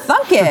 who'd have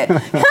thunk it?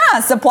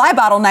 Supply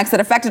bottlenecks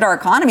that affected our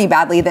economy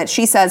badly that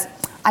she says,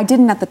 I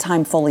didn't at the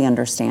time fully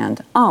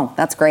understand. Oh,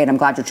 that's great. I'm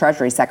glad you're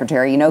Treasury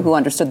Secretary. You know who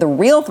understood the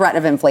real threat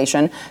of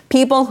inflation?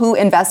 People who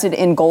invested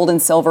in gold and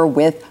silver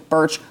with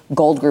Birch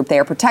Gold Group. They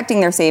are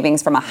protecting their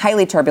savings from a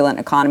highly turbulent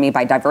economy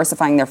by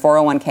diversifying their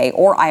 401k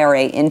or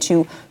IRA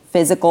into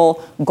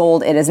physical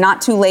gold. It is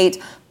not too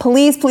late.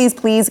 Please, please,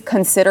 please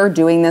consider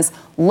doing this.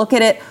 Look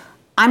at it.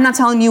 I'm not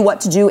telling you what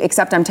to do,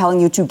 except I'm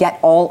telling you to get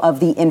all of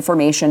the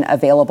information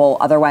available.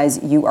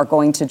 Otherwise, you are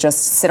going to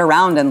just sit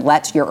around and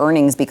let your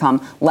earnings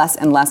become less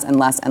and less and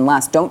less and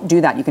less. Don't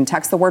do that. You can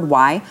text the word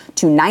Y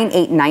to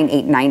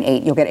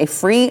 989898. You'll get a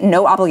free,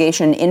 no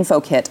obligation info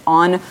kit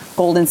on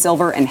gold and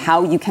silver and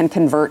how you can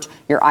convert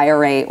your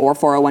IRA or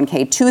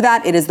 401k to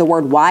that. It is the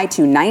word Y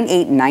to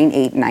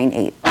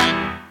 989898.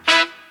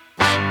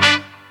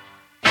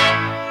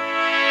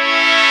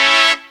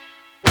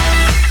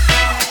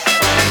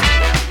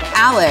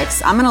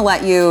 Alex, I'm going to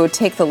let you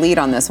take the lead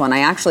on this one. I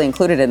actually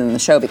included it in the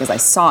show because I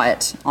saw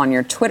it on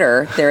your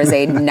Twitter. There is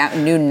a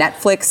new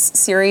Netflix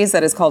series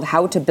that is called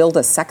How to Build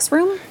a Sex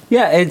Room.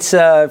 Yeah, it's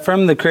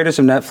from the creators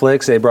of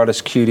Netflix. They brought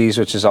us Cuties,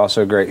 which is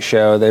also a great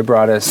show. They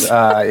brought us,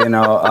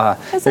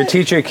 they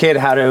teach your kid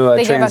how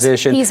to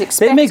transition.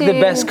 They make the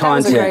best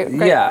content.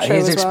 Great show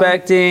he's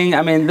expecting. Well.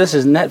 I mean,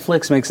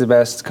 Netflix makes the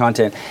best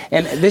content.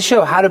 And this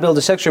show, How to Build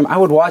a Sex Room, I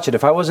would watch it.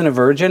 If I wasn't a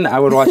virgin, I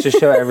would watch this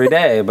show every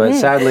day. But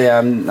sadly,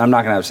 I'm not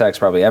going to have sex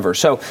probably ever.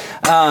 So,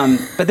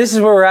 but this is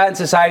where we're at in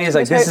society. Is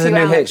like, this is a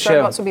new hit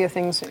show. Lots will be a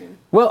thing soon.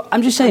 Well,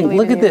 I'm just saying,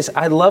 look at this.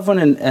 I love when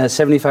a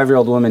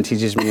 75-year-old woman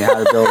teaches me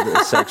how to build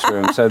a sex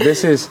room. So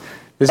this is where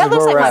we're at. That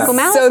looks like Michael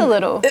Malice a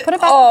little. Put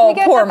it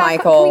back. Poor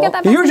Michael.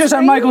 You were just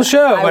on Michael's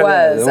show. I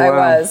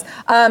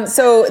was.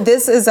 So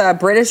this is a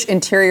British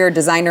interior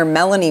designer,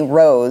 Melanie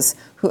Rose,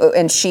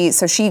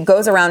 she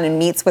goes around and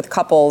meets with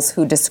couples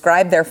who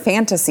describe their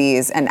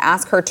fantasies and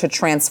ask her to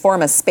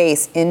transform a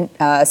space in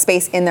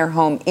their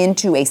home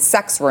into a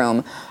sex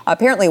room.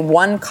 Apparently,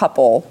 one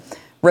couple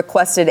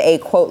requested a,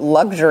 quote,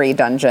 luxury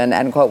dungeon,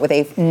 end quote, with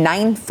a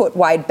 9-foot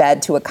wide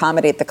bed to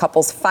accommodate the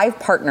couple's 5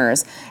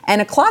 partners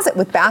and a closet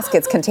with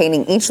baskets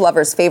containing each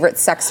lover's favorite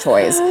sex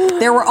toys.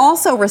 There were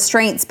also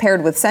restraints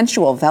paired with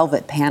sensual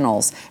velvet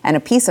panels and a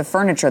piece of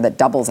furniture that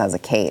doubles as a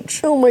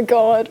cage. Oh, my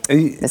God.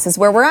 This is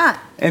where we're at.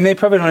 And they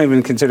probably don't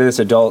even consider this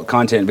adult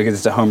content because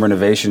it's a home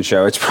renovation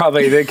show. It's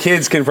probably, the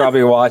kids can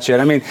probably watch it.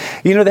 I mean,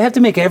 they have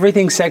to make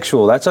everything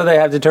sexual. That's why they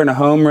have to turn a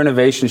home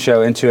renovation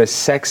show into a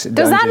sex dungeon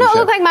show. Does that not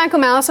look like Michael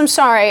Malice? I'm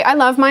sorry. I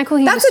love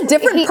Michael. That's a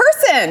different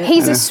person.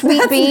 He's a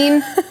sweet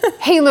bean.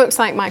 He looks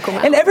like Michael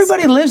Malice. And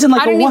everybody lives in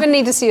like I don't even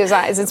need to see his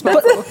eyes. It's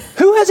but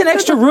who has an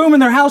extra room in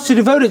their house to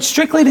devote it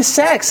strictly to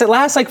sex? It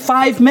lasts like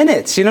 5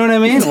 minutes. You know what I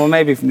mean? Well,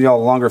 maybe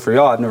longer for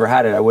y'all. I've never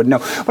had it. I wouldn't know.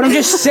 But I'm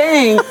just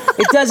saying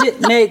it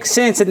doesn't make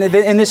sense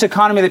in this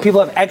economy that people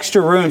have extra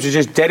rooms to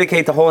just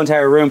dedicate the whole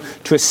entire room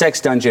to a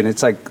sex dungeon.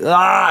 It's like, it blows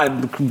my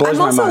mind.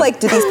 I'm also like,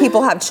 do these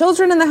people have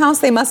children in the house?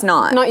 They must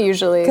not. Not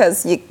usually.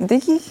 Because you can't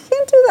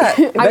do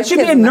that. That should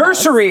be a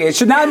nursery. It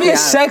should not be a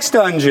sex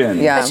dungeon.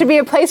 Yeah. It should be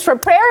a place for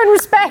prayer and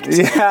respect.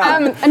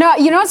 Yeah. No,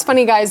 you know what's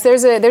funny, guys?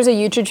 There's a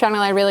YouTube channel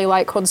I really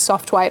like called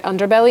Soft White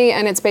Underbelly,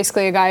 and it's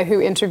basically a guy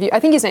who I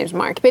think his name's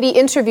Mark, but he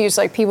interviews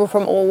like people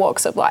from all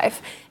walks of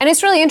life. And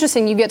it's really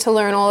interesting. You get to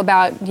learn all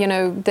about,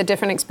 the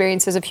different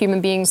experiences of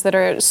human beings that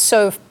are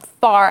so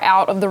far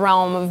out of the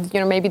realm of,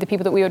 maybe the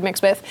people that we would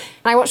mix with.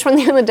 And I watched one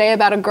the other day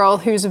about a girl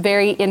who's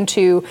very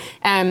into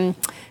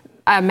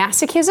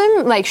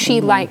masochism, like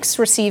she likes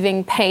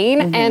receiving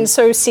pain, and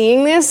so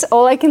seeing this,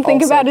 all I can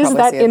think about is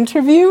that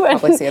interview.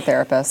 Probably see a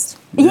therapist.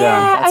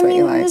 Yeah, I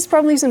mean, there's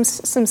probably some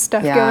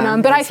stuff going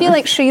on, but I feel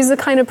like she's the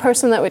kind of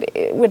person that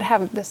would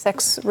have the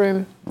sex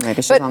room.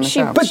 Maybe she's on the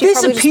show. But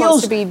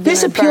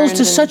this appeals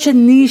to such a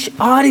niche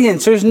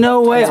audience. There's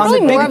no way. There's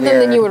probably more of them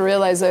than you would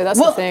realize, though. That's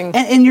the thing.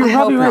 And you're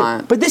probably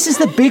right. But this is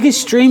the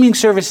biggest streaming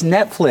service,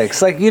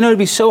 Netflix. Like, it'd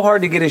be so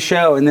hard to get a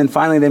show, and then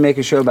finally they make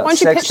a show about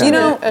sex.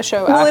 A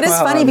show. Well, it is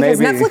funny because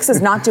Netflix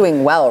is not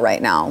doing well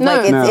right now.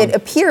 It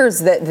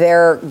appears that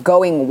their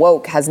going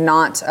woke has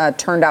not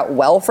turned out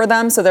well for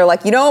them. So they're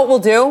like, you know what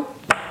we'll do?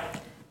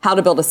 How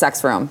to Build a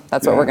Sex Room.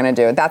 That's what we're going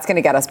to do. That's going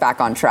to get us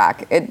back on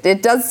track.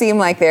 It does seem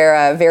like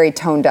they're very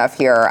tone deaf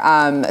here.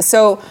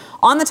 So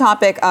on the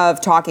topic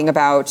of talking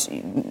about,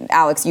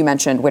 Alex, you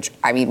mentioned, which,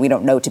 I mean, we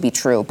don't know to be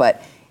true,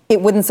 but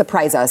it wouldn't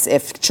surprise us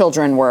if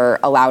children were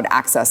allowed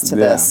access to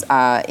this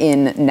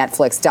in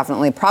Netflix.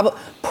 Definitely,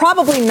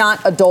 probably not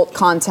adult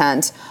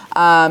content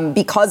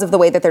because of the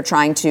way that they're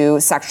trying to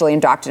sexually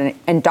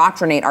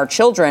indoctrinate our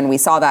children. We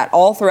saw that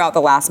all throughout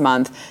the last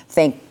month.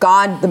 Thank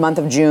God the month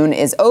of June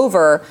is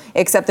over,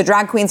 except the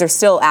drag queens are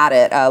still at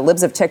it.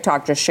 Libs of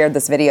TikTok just shared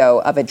this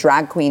video of a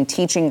drag queen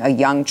teaching a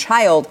young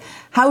child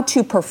how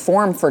to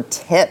perform for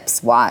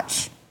tips.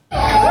 Watch.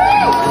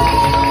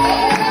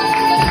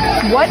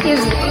 What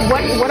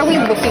are we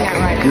looking at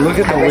right now? You look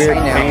at the weird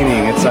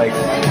painting. It's like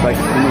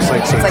almost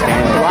like satanic. It's like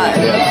blood.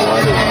 Yeah,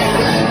 blood.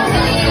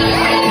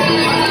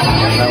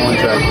 That one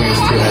drag queen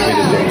is too heavy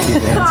to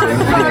keep dancing.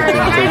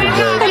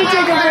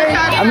 Take a break.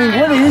 I mean,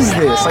 what is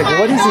this? Like,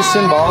 what is the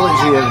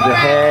symbology of the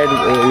head,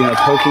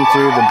 poking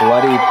through the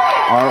bloody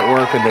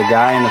artwork of the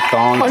guy in the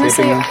thong?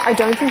 Honestly, I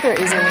don't think there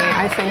is any.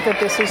 I think that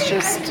this is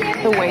just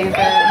the way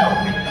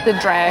that the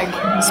drag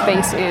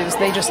space is.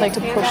 They just like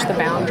to push the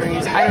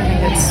boundaries. I don't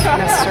think it's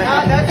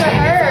necessarily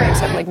anything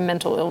except like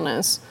mental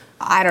illness.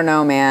 I don't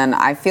know, man.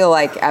 I feel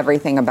like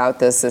everything about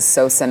this is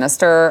so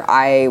sinister.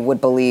 I would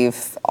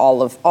believe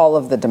all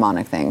of the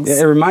demonic things.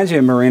 Yeah, it reminds me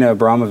of Marina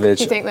Abramovich.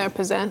 Do you think they're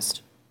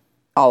possessed?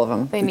 All of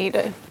them. They need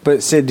it.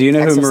 But Sid, do you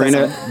know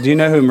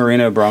who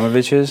Marina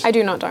Abramovich is? I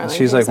do not, darling.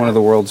 She's like one of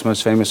the world's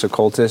most famous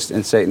occultists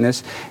and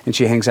Satanists, and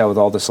she hangs out with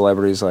all the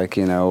celebrities like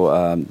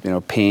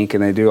Pink,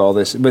 and they do all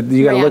this. But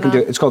you got to look into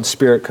it. It's called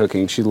spirit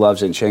cooking. She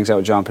loves it. And she hangs out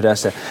with John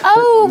Podesta.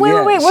 Oh,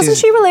 wait. Wasn't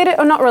she related?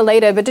 Or not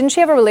related, but didn't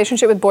she have a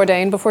relationship with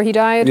Bourdain before he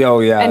died?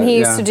 Oh, yeah. And he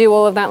used to do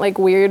all of that like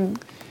weird.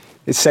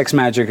 It's sex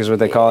magic is what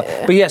they call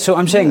it. But yeah, so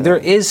I'm saying there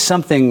is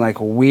something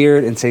like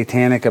weird and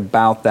satanic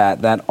about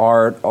that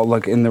art. Oh,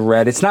 look, in the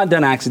red. It's not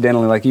done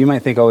accidentally. Like you might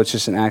think, oh, it's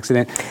just an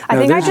accident. I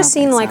think I've just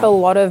seen like a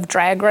lot of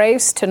Drag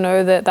Race to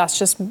know that that's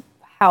just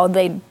how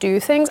they do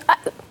things.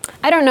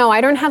 I don't know.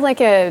 I don't have like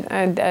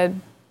a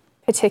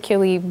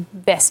particularly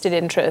vested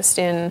interest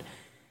in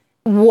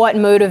what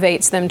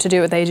motivates them to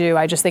do what they do.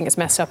 I just think it's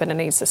messed up and it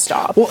needs to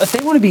stop. Well, if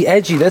they want to be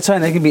edgy, that's fine.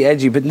 They can be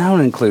edgy, but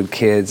don't include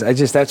kids.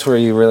 That's where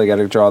you really got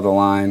to draw the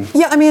line.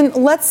 Yeah, I mean,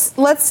 let's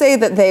say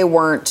that they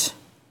weren't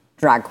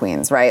drag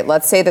queens, right?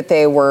 Let's say that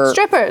they were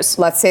strippers.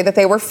 Let's say that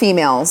they were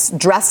females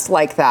dressed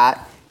like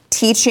that,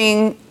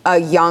 teaching a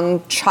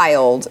young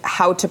child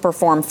how to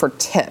perform for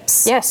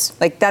tips. Yes.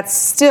 Like that's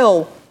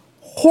still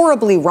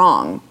horribly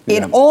wrong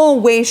in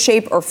all way,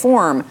 shape, or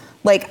form.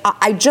 Like,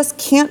 I just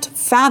can't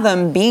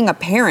fathom being a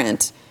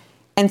parent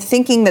and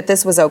thinking that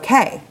this was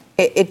okay.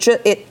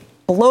 It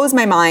blows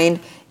my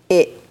mind.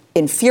 It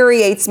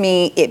infuriates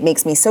me. It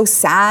makes me so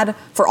sad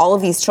for all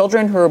of these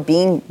children who are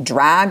being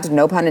dragged,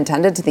 no pun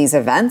intended, to these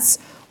events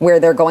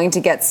where they're going to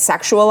get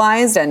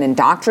sexualized and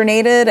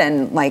indoctrinated.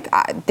 And, like,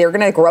 they're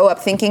going to grow up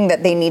thinking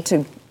that they need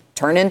to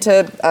turn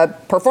into a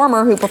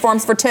performer who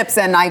performs for tips.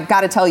 And I got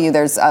to tell you,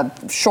 there's a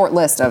short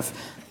list of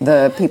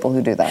the people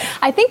who do that.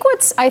 I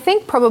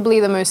think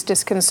probably the most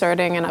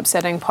disconcerting and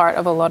upsetting part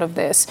of a lot of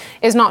this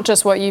is not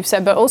just what you've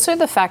said, but also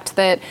the fact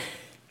that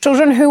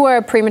children who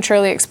are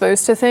prematurely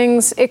exposed to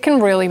things, it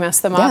can really mess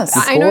them up. Yes,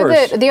 I know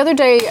that the other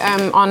day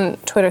on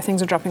Twitter,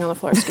 things are dropping on the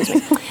floor,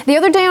 excuse me. The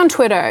other day on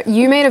Twitter,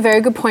 you made a very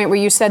good point where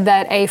you said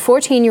that a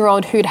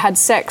 14-year-old who'd had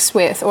sex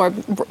with, or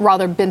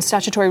rather been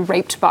statutory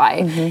raped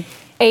by,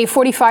 a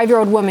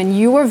 45-year-old woman,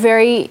 you were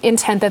very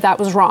intent that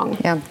was wrong.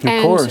 Yeah,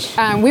 of course.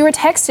 We were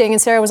texting, and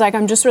Sarah was like,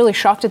 I'm just really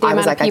shocked at the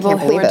amount of people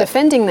who are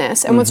defending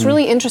this. And what's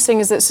really interesting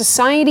is that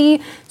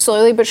society,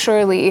 slowly but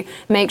surely,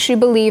 makes you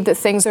believe that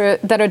things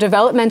that are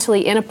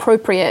developmentally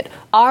inappropriate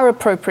are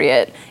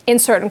appropriate in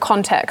certain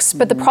contexts.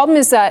 But the problem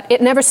is that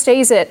it never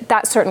stays at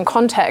that certain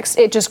context.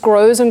 It just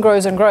grows and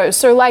grows and grows.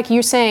 So like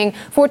you saying,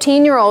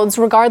 14-year-olds,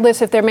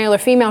 regardless if they're male or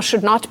female,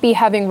 should not be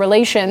having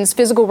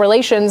physical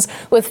relations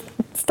with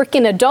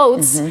freaking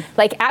adults,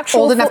 like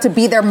actual old enough to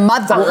be their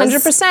mothers.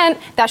 100%.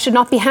 That should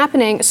not be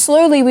happening.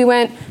 Slowly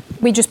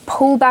we just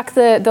pull back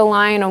the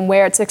line on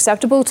where it's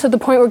acceptable to the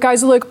point where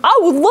guys are like, I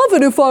would love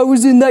it if I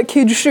was in that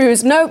kid's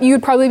shoes. No,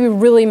 you'd probably be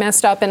really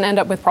messed up and end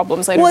up with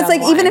problems later. Well, it's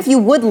like even if you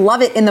would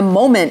love it in the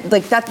moment,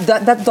 like that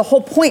the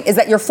whole point is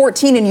that you're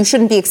 14 and you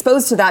shouldn't be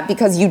exposed to that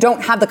because you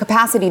don't have the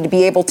capacity to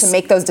be able to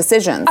make those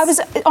decisions.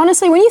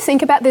 Honestly, when you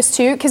think about this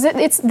too, because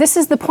this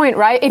is the point,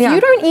 right? If you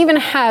don't even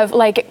have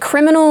like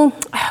criminal,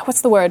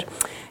 what's the word?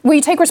 Where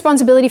you take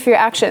responsibility for your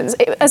actions.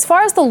 As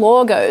far as the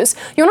law goes,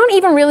 you're not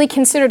even really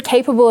considered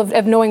capable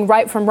of knowing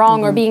right from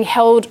wrong or being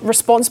held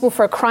responsible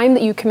for a crime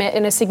that you commit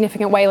in a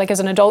significant way, like as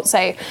an adult,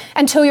 say,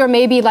 until you're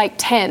maybe like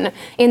 10.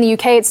 In the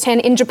UK, it's 10.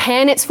 In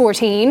Japan, it's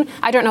 14.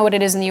 I don't know what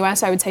it is in the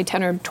US. I would say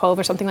 10 or 12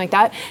 or something like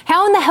that.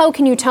 How in the hell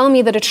can you tell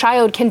me that a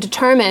child can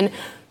determine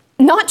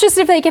not just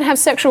if they can have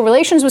sexual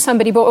relations with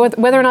somebody, but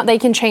whether or not they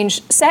can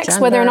change sex,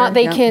 gender, whether or not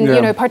they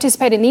can,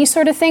 participate in these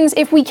sort of things.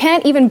 If we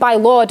can't even by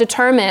law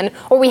determine,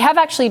 or we have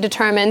actually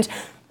determined,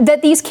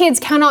 that these kids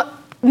cannot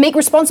make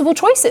responsible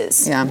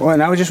choices. Yeah. Well,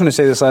 and I just want to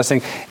say this last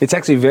thing. It's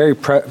actually very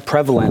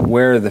prevalent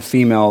where the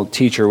female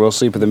teacher will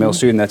sleep with a male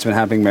student. That's been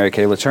happening, Mary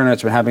Kay Letourneau.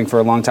 It's been happening for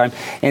a long time.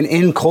 And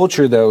in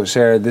culture, though,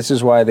 Sarah, this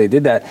is why they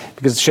did that,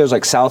 because shows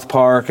like South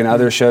Park and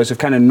other shows have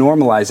kind of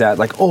normalized that.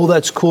 Like, oh,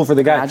 that's cool for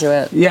the guy.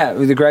 Graduate. Yeah,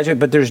 the Graduate.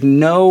 But there's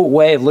no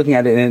way of looking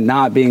at it and it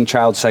not being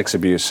child sex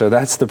abuse. So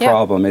that's the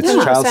problem. It's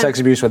child sex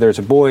abuse, whether it's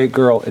a boy,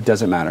 girl, it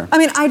doesn't matter. I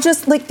mean, I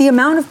just, like, the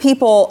amount of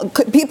people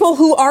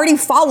who already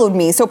followed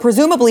me, so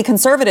presumably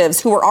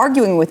conservatives who were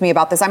arguing with me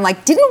about this, I'm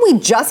like, didn't we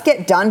just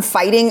get done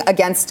fighting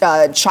against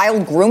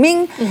child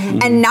grooming?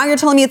 And now you're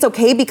telling me it's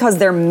okay because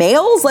they're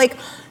males? Like,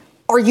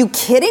 are you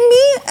kidding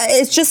me?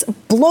 It just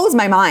blows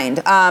my mind.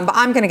 But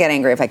I'm going to get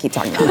angry if I keep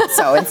talking about it.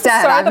 So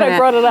instead, I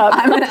brought it up.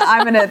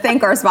 I'm going to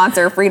thank our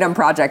sponsor, Freedom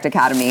Project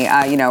Academy.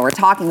 We're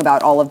talking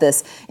about all of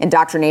this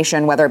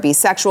indoctrination, whether it be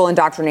sexual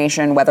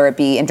indoctrination, whether it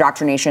be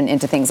indoctrination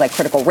into things like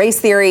critical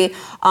race theory.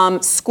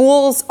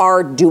 Schools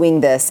are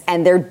doing this,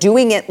 and they're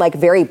doing it like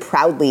very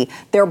proudly.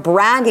 They're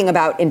bragging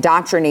about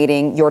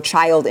indoctrinating your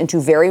child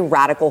into very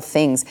radical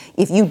things.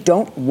 If you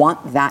don't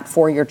want that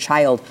for your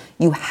child,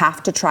 you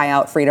have to try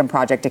out Freedom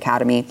Project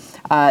Academy.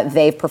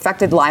 They've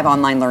perfected live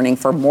online learning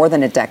for more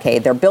than a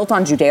decade. They're built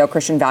on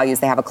Judeo-Christian values.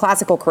 They have a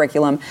classical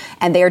curriculum,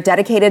 and they are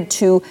dedicated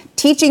to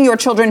teaching your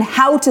children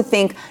how to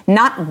think,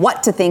 not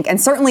what to think, and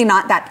certainly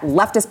not that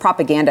leftist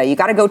propaganda. You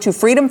got to go to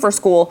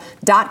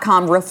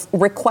freedomforschool.com,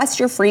 request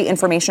your free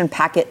information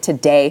packet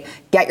today.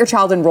 Get your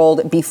child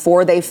enrolled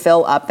before they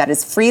fill up. That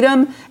is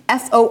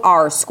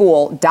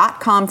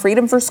freedomforschool.com,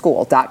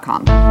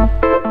 freedomforschool.com.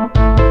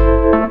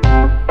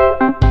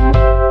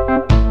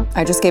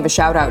 I just gave a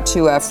shout out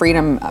to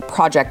Freedom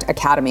Project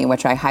Academy,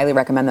 which I highly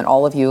recommend that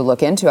all of you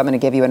look into. I'm going to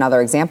give you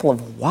another example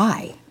of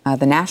why.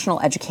 The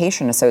National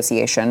Education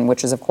Association,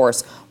 which is, of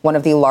course, one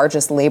of the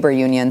largest labor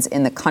unions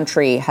in the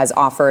country, has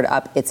offered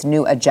up its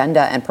new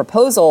agenda and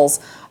proposals.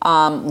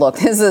 Look,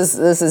 this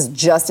is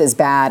just as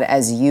bad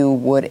as you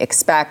would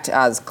expect.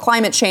 As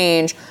climate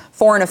change,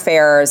 foreign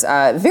affairs,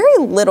 very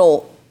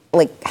little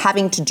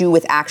having to do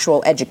with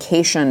actual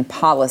education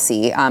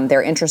policy.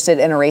 They're interested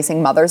in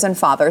erasing mothers and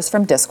fathers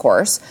from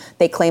discourse.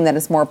 They claim that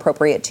it's more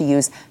appropriate to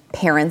use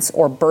parents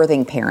or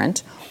birthing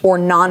parent or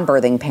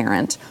non-birthing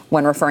parent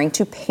when referring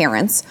to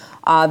parents.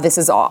 This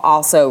is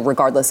also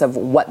regardless of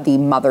what the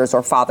mothers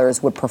or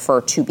fathers would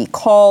prefer to be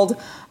called.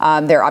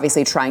 They're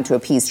obviously trying to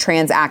appease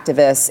trans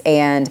activists,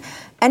 and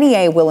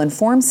NEA will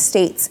inform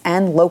states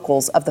and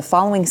locals of the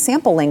following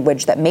sample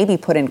language that may be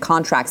put in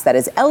contracts. That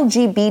is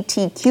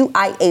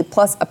LGBTQIA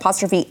plus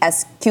apostrophe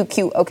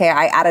SQQ. Okay,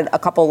 I added a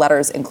couple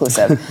letters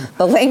inclusive.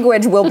 The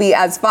language will be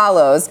as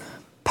follows: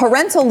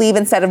 parental leave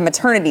instead of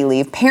maternity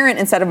leave, parent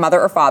instead of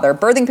mother or father,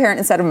 birthing parent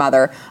instead of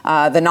mother,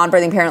 the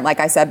non-birthing parent, like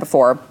I said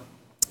before.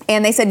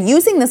 And they said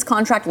using this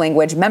contract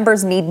language,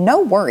 members need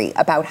no worry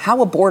about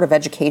how a board of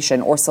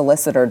education or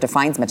solicitor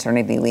defines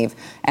maternity leave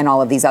and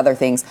all of these other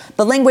things.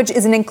 The language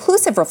is an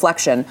inclusive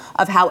reflection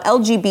of how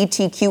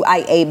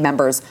LGBTQIA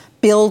members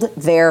build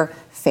their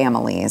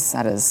families.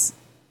 That is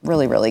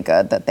really, really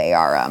good that they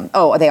are.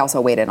 They also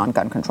weighed in on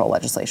gun control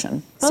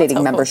legislation,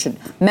 stating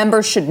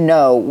members should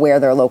know where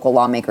their local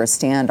lawmakers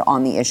stand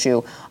on the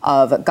issue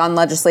of gun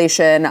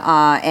legislation.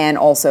 And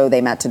also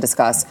they met to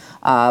discuss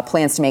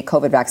plans to make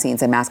COVID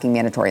vaccines and masking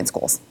mandatory in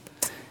schools.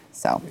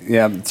 So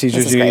yeah,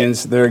 teachers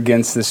unions, they're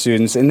against the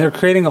students, and they're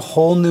creating a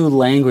whole new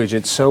language.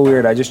 It's so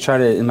weird. I just try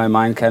to, in my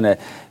mind, kind of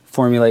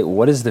formulate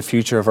what is the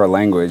future of our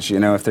language.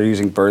 If they're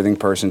using birthing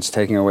persons,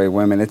 taking away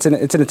women, it's an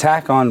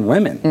attack on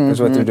women is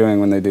what they're doing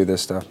when they do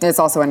this stuff. It's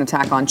also an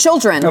attack on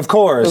children, of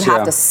course, who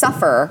have to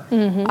suffer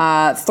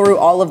through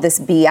all of this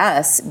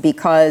BS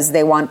because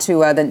they want to.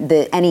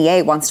 The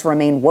NEA wants to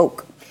remain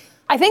woke.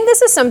 I think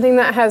this is something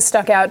that has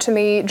stuck out to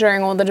me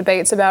during all the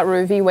debates about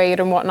Roe v. Wade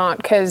and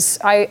whatnot, because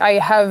I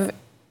have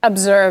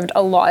observed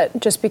a lot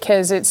just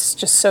because it's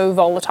just so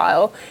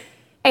volatile.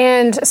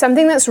 And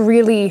something that's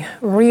really,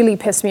 really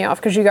pissed me off,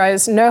 because you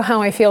guys know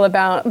how I feel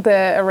about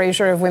the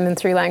erasure of women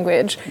through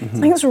language.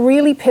 Something that's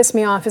really pissed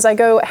me off is I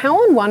go,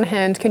 how on one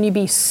hand can you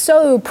be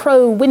so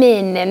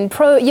pro-women and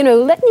let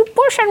new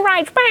abortion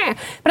rights, but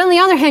on the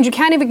other hand, you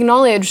can't even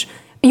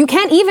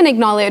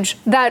acknowledge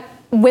that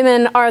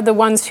women are the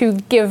ones who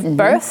give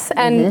birth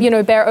and,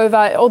 bear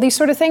over all these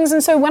sort of things.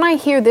 And so when I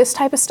hear this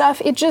type of stuff,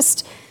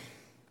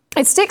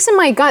 it sticks in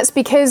my guts,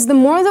 because the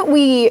more that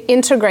we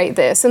integrate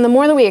this and the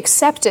more that we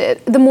accept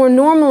it, the more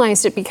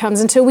normalized it becomes,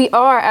 until we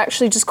are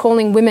actually just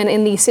calling women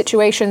in these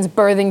situations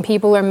birthing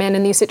people, or men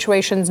in these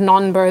situations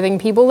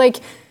non-birthing people. Well,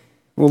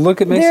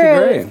 look at Macy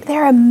Gray.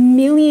 There are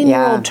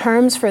million-year-old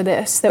terms for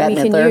this that we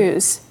can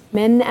use.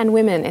 Men and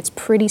women, it's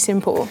pretty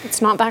simple.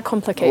 It's not that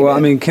complicated. Well,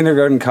 I mean,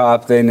 Kindergarten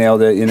Cop, they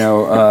nailed it.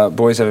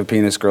 Boys have a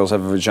penis, girls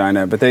have a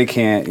vagina, but they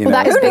can't.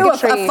 That is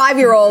bigotry. A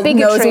 5-year-old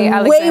knows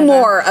way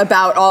more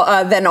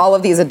about than all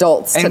of these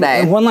adults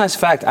today. And one last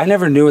fact: I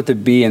never knew what the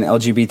B in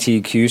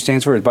LGBTQ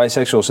stands for. It's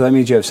bisexual, so that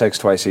means you have sex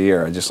twice a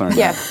year. I just learned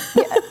that.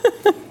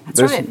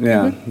 That's right.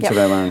 Yeah, that's what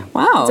I learned.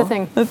 Wow. It's a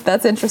thing.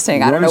 That's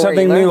interesting. I don't know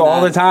something new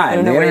all the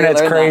time. The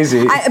internet's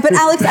crazy. But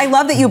Alex, I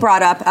love that you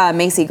brought up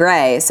Macy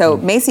Gray. So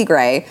Macy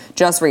Gray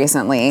just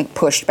recently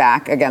pushed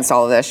back against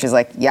all of this. She's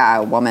like, yeah,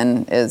 a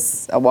woman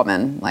is a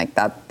woman. Like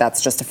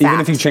that's just a fact. Even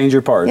if you change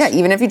your parts. Yeah,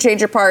 even if you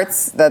change your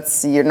parts,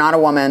 you're not a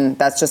woman.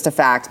 That's just a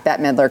fact.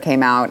 Bette Midler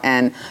came out,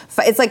 and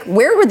it's like,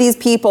 where were these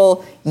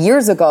people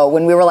years ago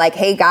when we were like,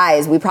 hey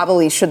guys, we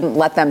probably shouldn't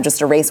let them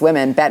just erase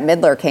women? Bette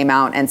Midler came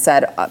out and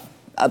said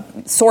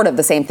sort of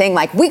the same thing,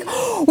 like we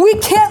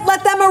can't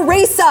let them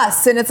erase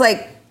us. And it's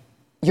like,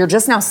 you're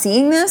just now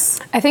seeing this?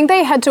 I think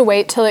they had to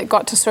wait till it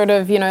got to sort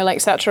of,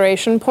 like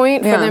saturation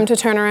point for them to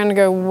turn around and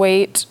go,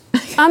 wait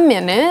a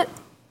minute,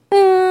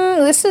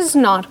 this is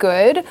not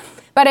good.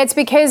 But it's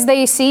because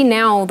they see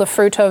now the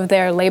fruit of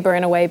their labor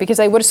in a way, because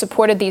they would have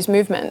supported these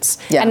movements.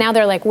 Yeah. And now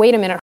they're like, wait a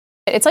minute.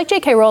 It's like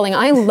J.K. Rowling.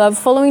 I love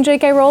following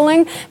J.K.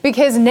 Rowling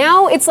because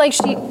now it's like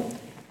did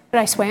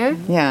I swear?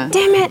 Yeah.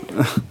 Damn it.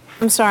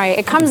 I'm sorry.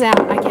 It comes out.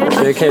 I can't.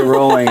 J.K.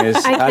 Rowling is,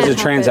 as a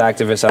trans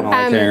activist, I don't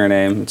like hearing her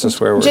name. It's a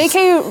swear word.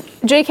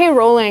 J.K.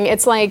 Rowling,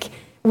 it's like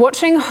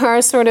watching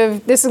her sort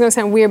of, this is going to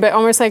sound weird, but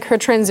almost like her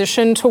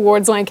transition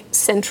towards like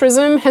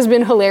centrism has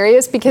been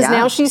hilarious because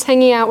now she's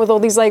hanging out with all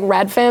these like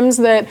rad femmes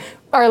that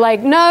are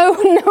like,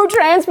 no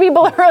trans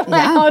people are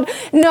allowed.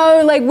 Yeah.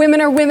 No, like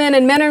women are women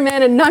and men are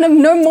men and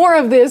no more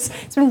of this.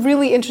 It's been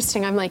really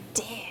interesting. I'm like,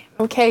 damn,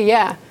 okay,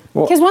 yeah.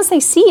 Because once they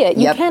see it,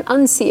 you can't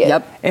unsee it.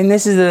 Yep. And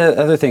this is the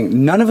other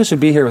thing. None of us would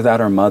be here without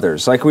our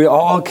mothers. Like, we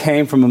all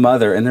came from a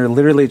mother, and they're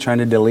literally trying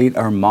to delete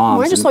our moms.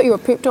 Well, I just thought you were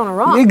pooped on a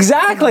rock.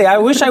 Exactly. I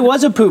wish I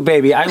was a poop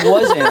baby. I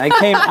wasn't. I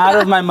came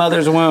out of my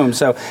mother's womb.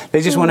 So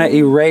they just want to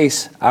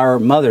erase our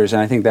mothers,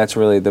 and I think that's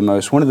really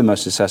one of the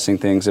most disgusting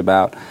things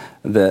about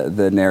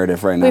the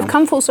narrative right now. We've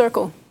come full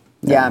circle.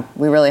 Yeah,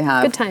 we really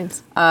have. Good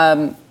times.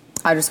 I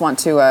just want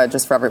to,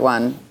 just for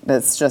everyone,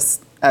 it's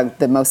just...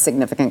 the most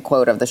significant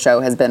quote of the show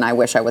has been, I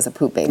wish I was a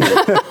poop baby,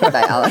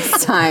 by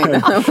Alex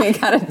Stein. We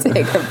gotta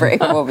take a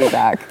break. We'll be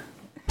back.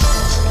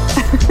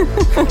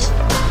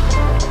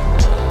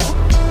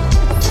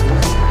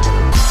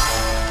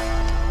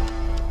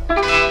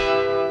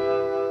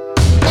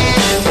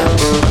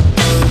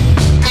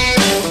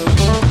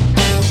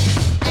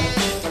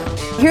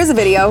 Here's a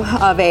video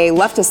of a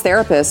leftist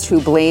therapist who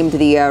blamed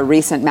the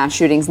recent mass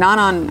shootings not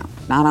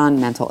on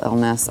mental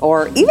illness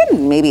or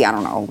even maybe, I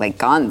don't know, like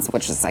guns,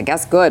 which is, I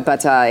guess, good.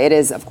 But it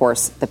is, of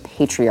course, the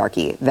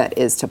patriarchy that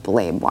is to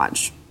blame.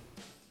 Watch.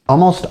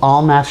 Almost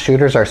all mass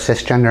shooters are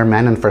cisgender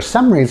men, and for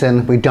some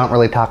reason, we don't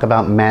really talk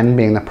about men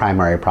being the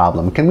primary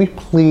problem. Can we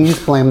please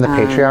blame the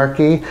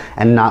patriarchy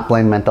and not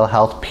blame mental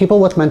health? People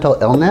with mental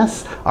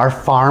illness are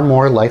far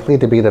more likely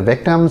to be the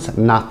victims,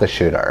 not the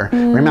shooter.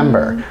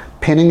 Remember,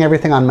 pinning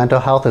everything on mental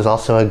health is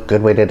also a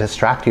good way to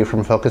distract you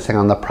from focusing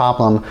on the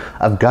problem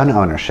of gun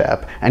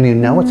ownership. And you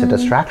know it's a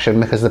distraction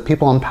because the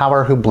people in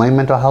power who blame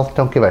mental health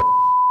don't give a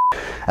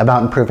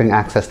about improving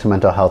access to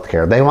mental health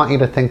care. They want you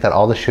to think that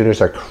all the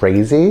shooters are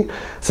crazy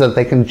so that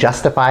they can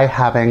justify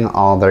having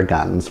all their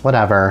guns.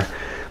 Whatever.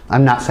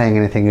 I'm not saying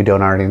anything you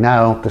don't already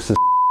know. This is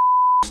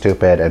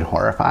stupid and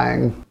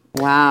horrifying.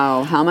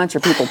 Wow, how much are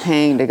people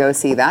paying to go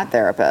see that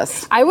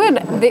therapist?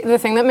 The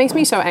thing that makes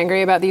me so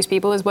angry about these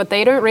people is what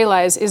they don't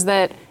realize is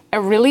that a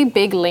really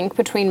big link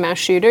between mass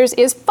shooters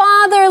is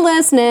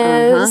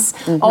fatherlessness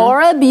or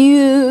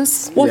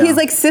abuse. Well, he's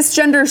like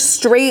cisgender,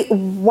 straight,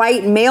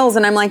 white males,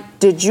 and I'm like,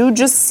 did you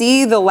just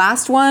see the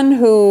last one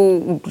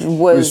who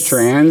was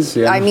trans?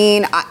 Yeah. I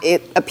mean,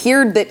 it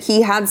appeared that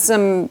he had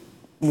some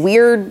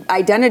weird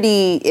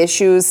identity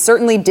issues,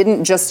 certainly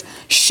didn't just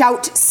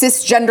shout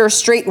cisgender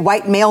straight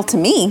white male to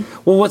me.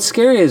 Well, what's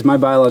scary is my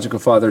biological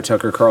father,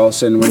 Tucker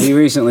Carlson, when he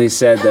recently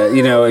said that,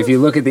 if you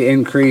look at the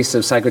increase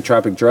of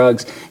psychotropic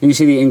drugs and you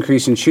see the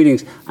increase in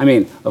shootings, I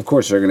mean, of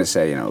course they're going to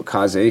say,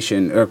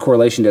 causation or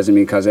correlation doesn't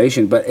mean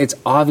causation, but it's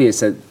obvious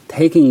that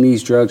taking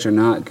these drugs are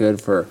not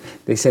good for,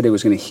 they said it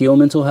was going to heal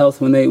mental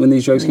health when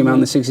these drugs came out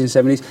in the 60s and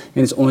 70s,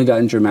 and it's only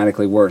gotten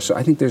dramatically worse. So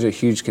I think there's a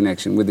huge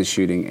connection with the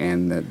shooting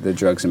and the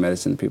drugs and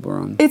medicine that people are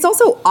on. It's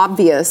also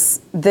obvious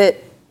that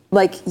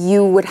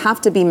you would have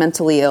to be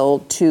mentally ill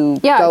to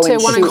go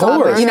and shoot. Of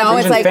course.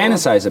 It's like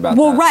fantasize about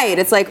that. Well, right.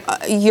 It's like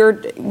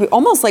you're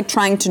almost like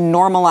trying to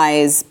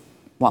normalize.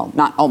 Well,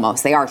 not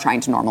almost. They are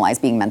trying to normalize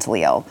being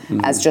mentally ill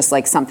as just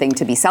like something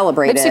to be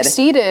celebrated. They've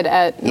succeeded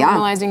at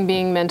normalizing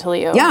being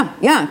mentally ill.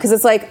 Yeah. Because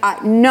it's like,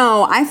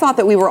 no, I thought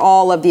that we were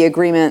all of the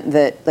agreement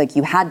that like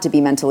you had to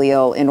be mentally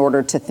ill in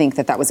order to think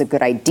that that was a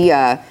good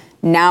idea.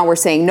 Now we're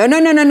saying,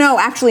 no.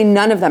 Actually,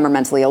 none of them are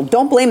mentally ill.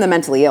 Don't blame the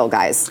mentally ill,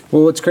 guys.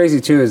 Well, what's crazy,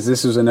 too, is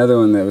this was another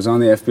one that was on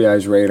the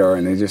FBI's radar,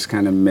 and they just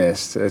kind of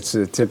missed. It's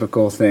a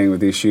typical thing with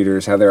these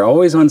shooters, how they're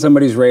always on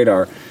somebody's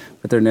radar,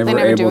 but they're never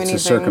able to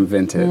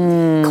circumvent it.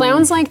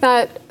 Clowns like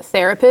that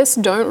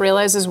therapist don't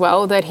realize as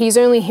well that he's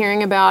only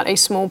hearing about a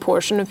small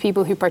portion of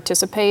people who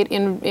participate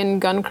in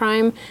gun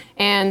crime,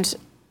 and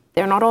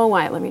they're not all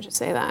white, let me just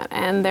say that.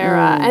 And they're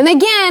and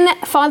again,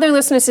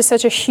 fatherlessness is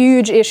such a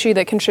huge issue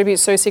that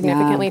contributes so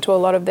significantly to a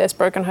lot of this: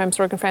 broken homes,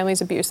 broken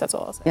families, abuse. That's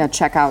all I'll say. Yeah,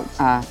 check out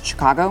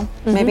Chicago,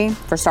 maybe,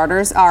 for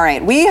starters. All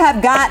right, we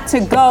have got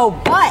to go,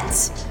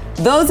 but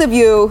those of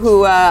you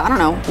who,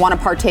 want to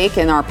partake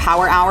in our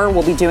Power Hour,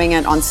 we'll be doing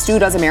it on Stu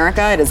Does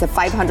America. It is the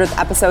 500th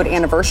episode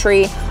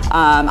anniversary.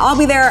 I'll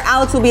be there,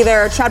 Alex will be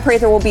there, Chad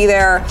Prather will be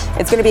there.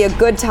 It's going to be a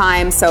good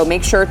time, so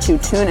make sure to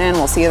tune in.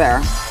 We'll see you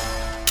there.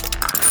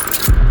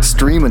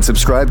 Stream and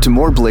subscribe to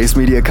more Blaze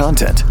Media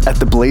content at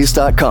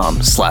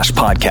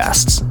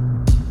theblaze.com/podcasts.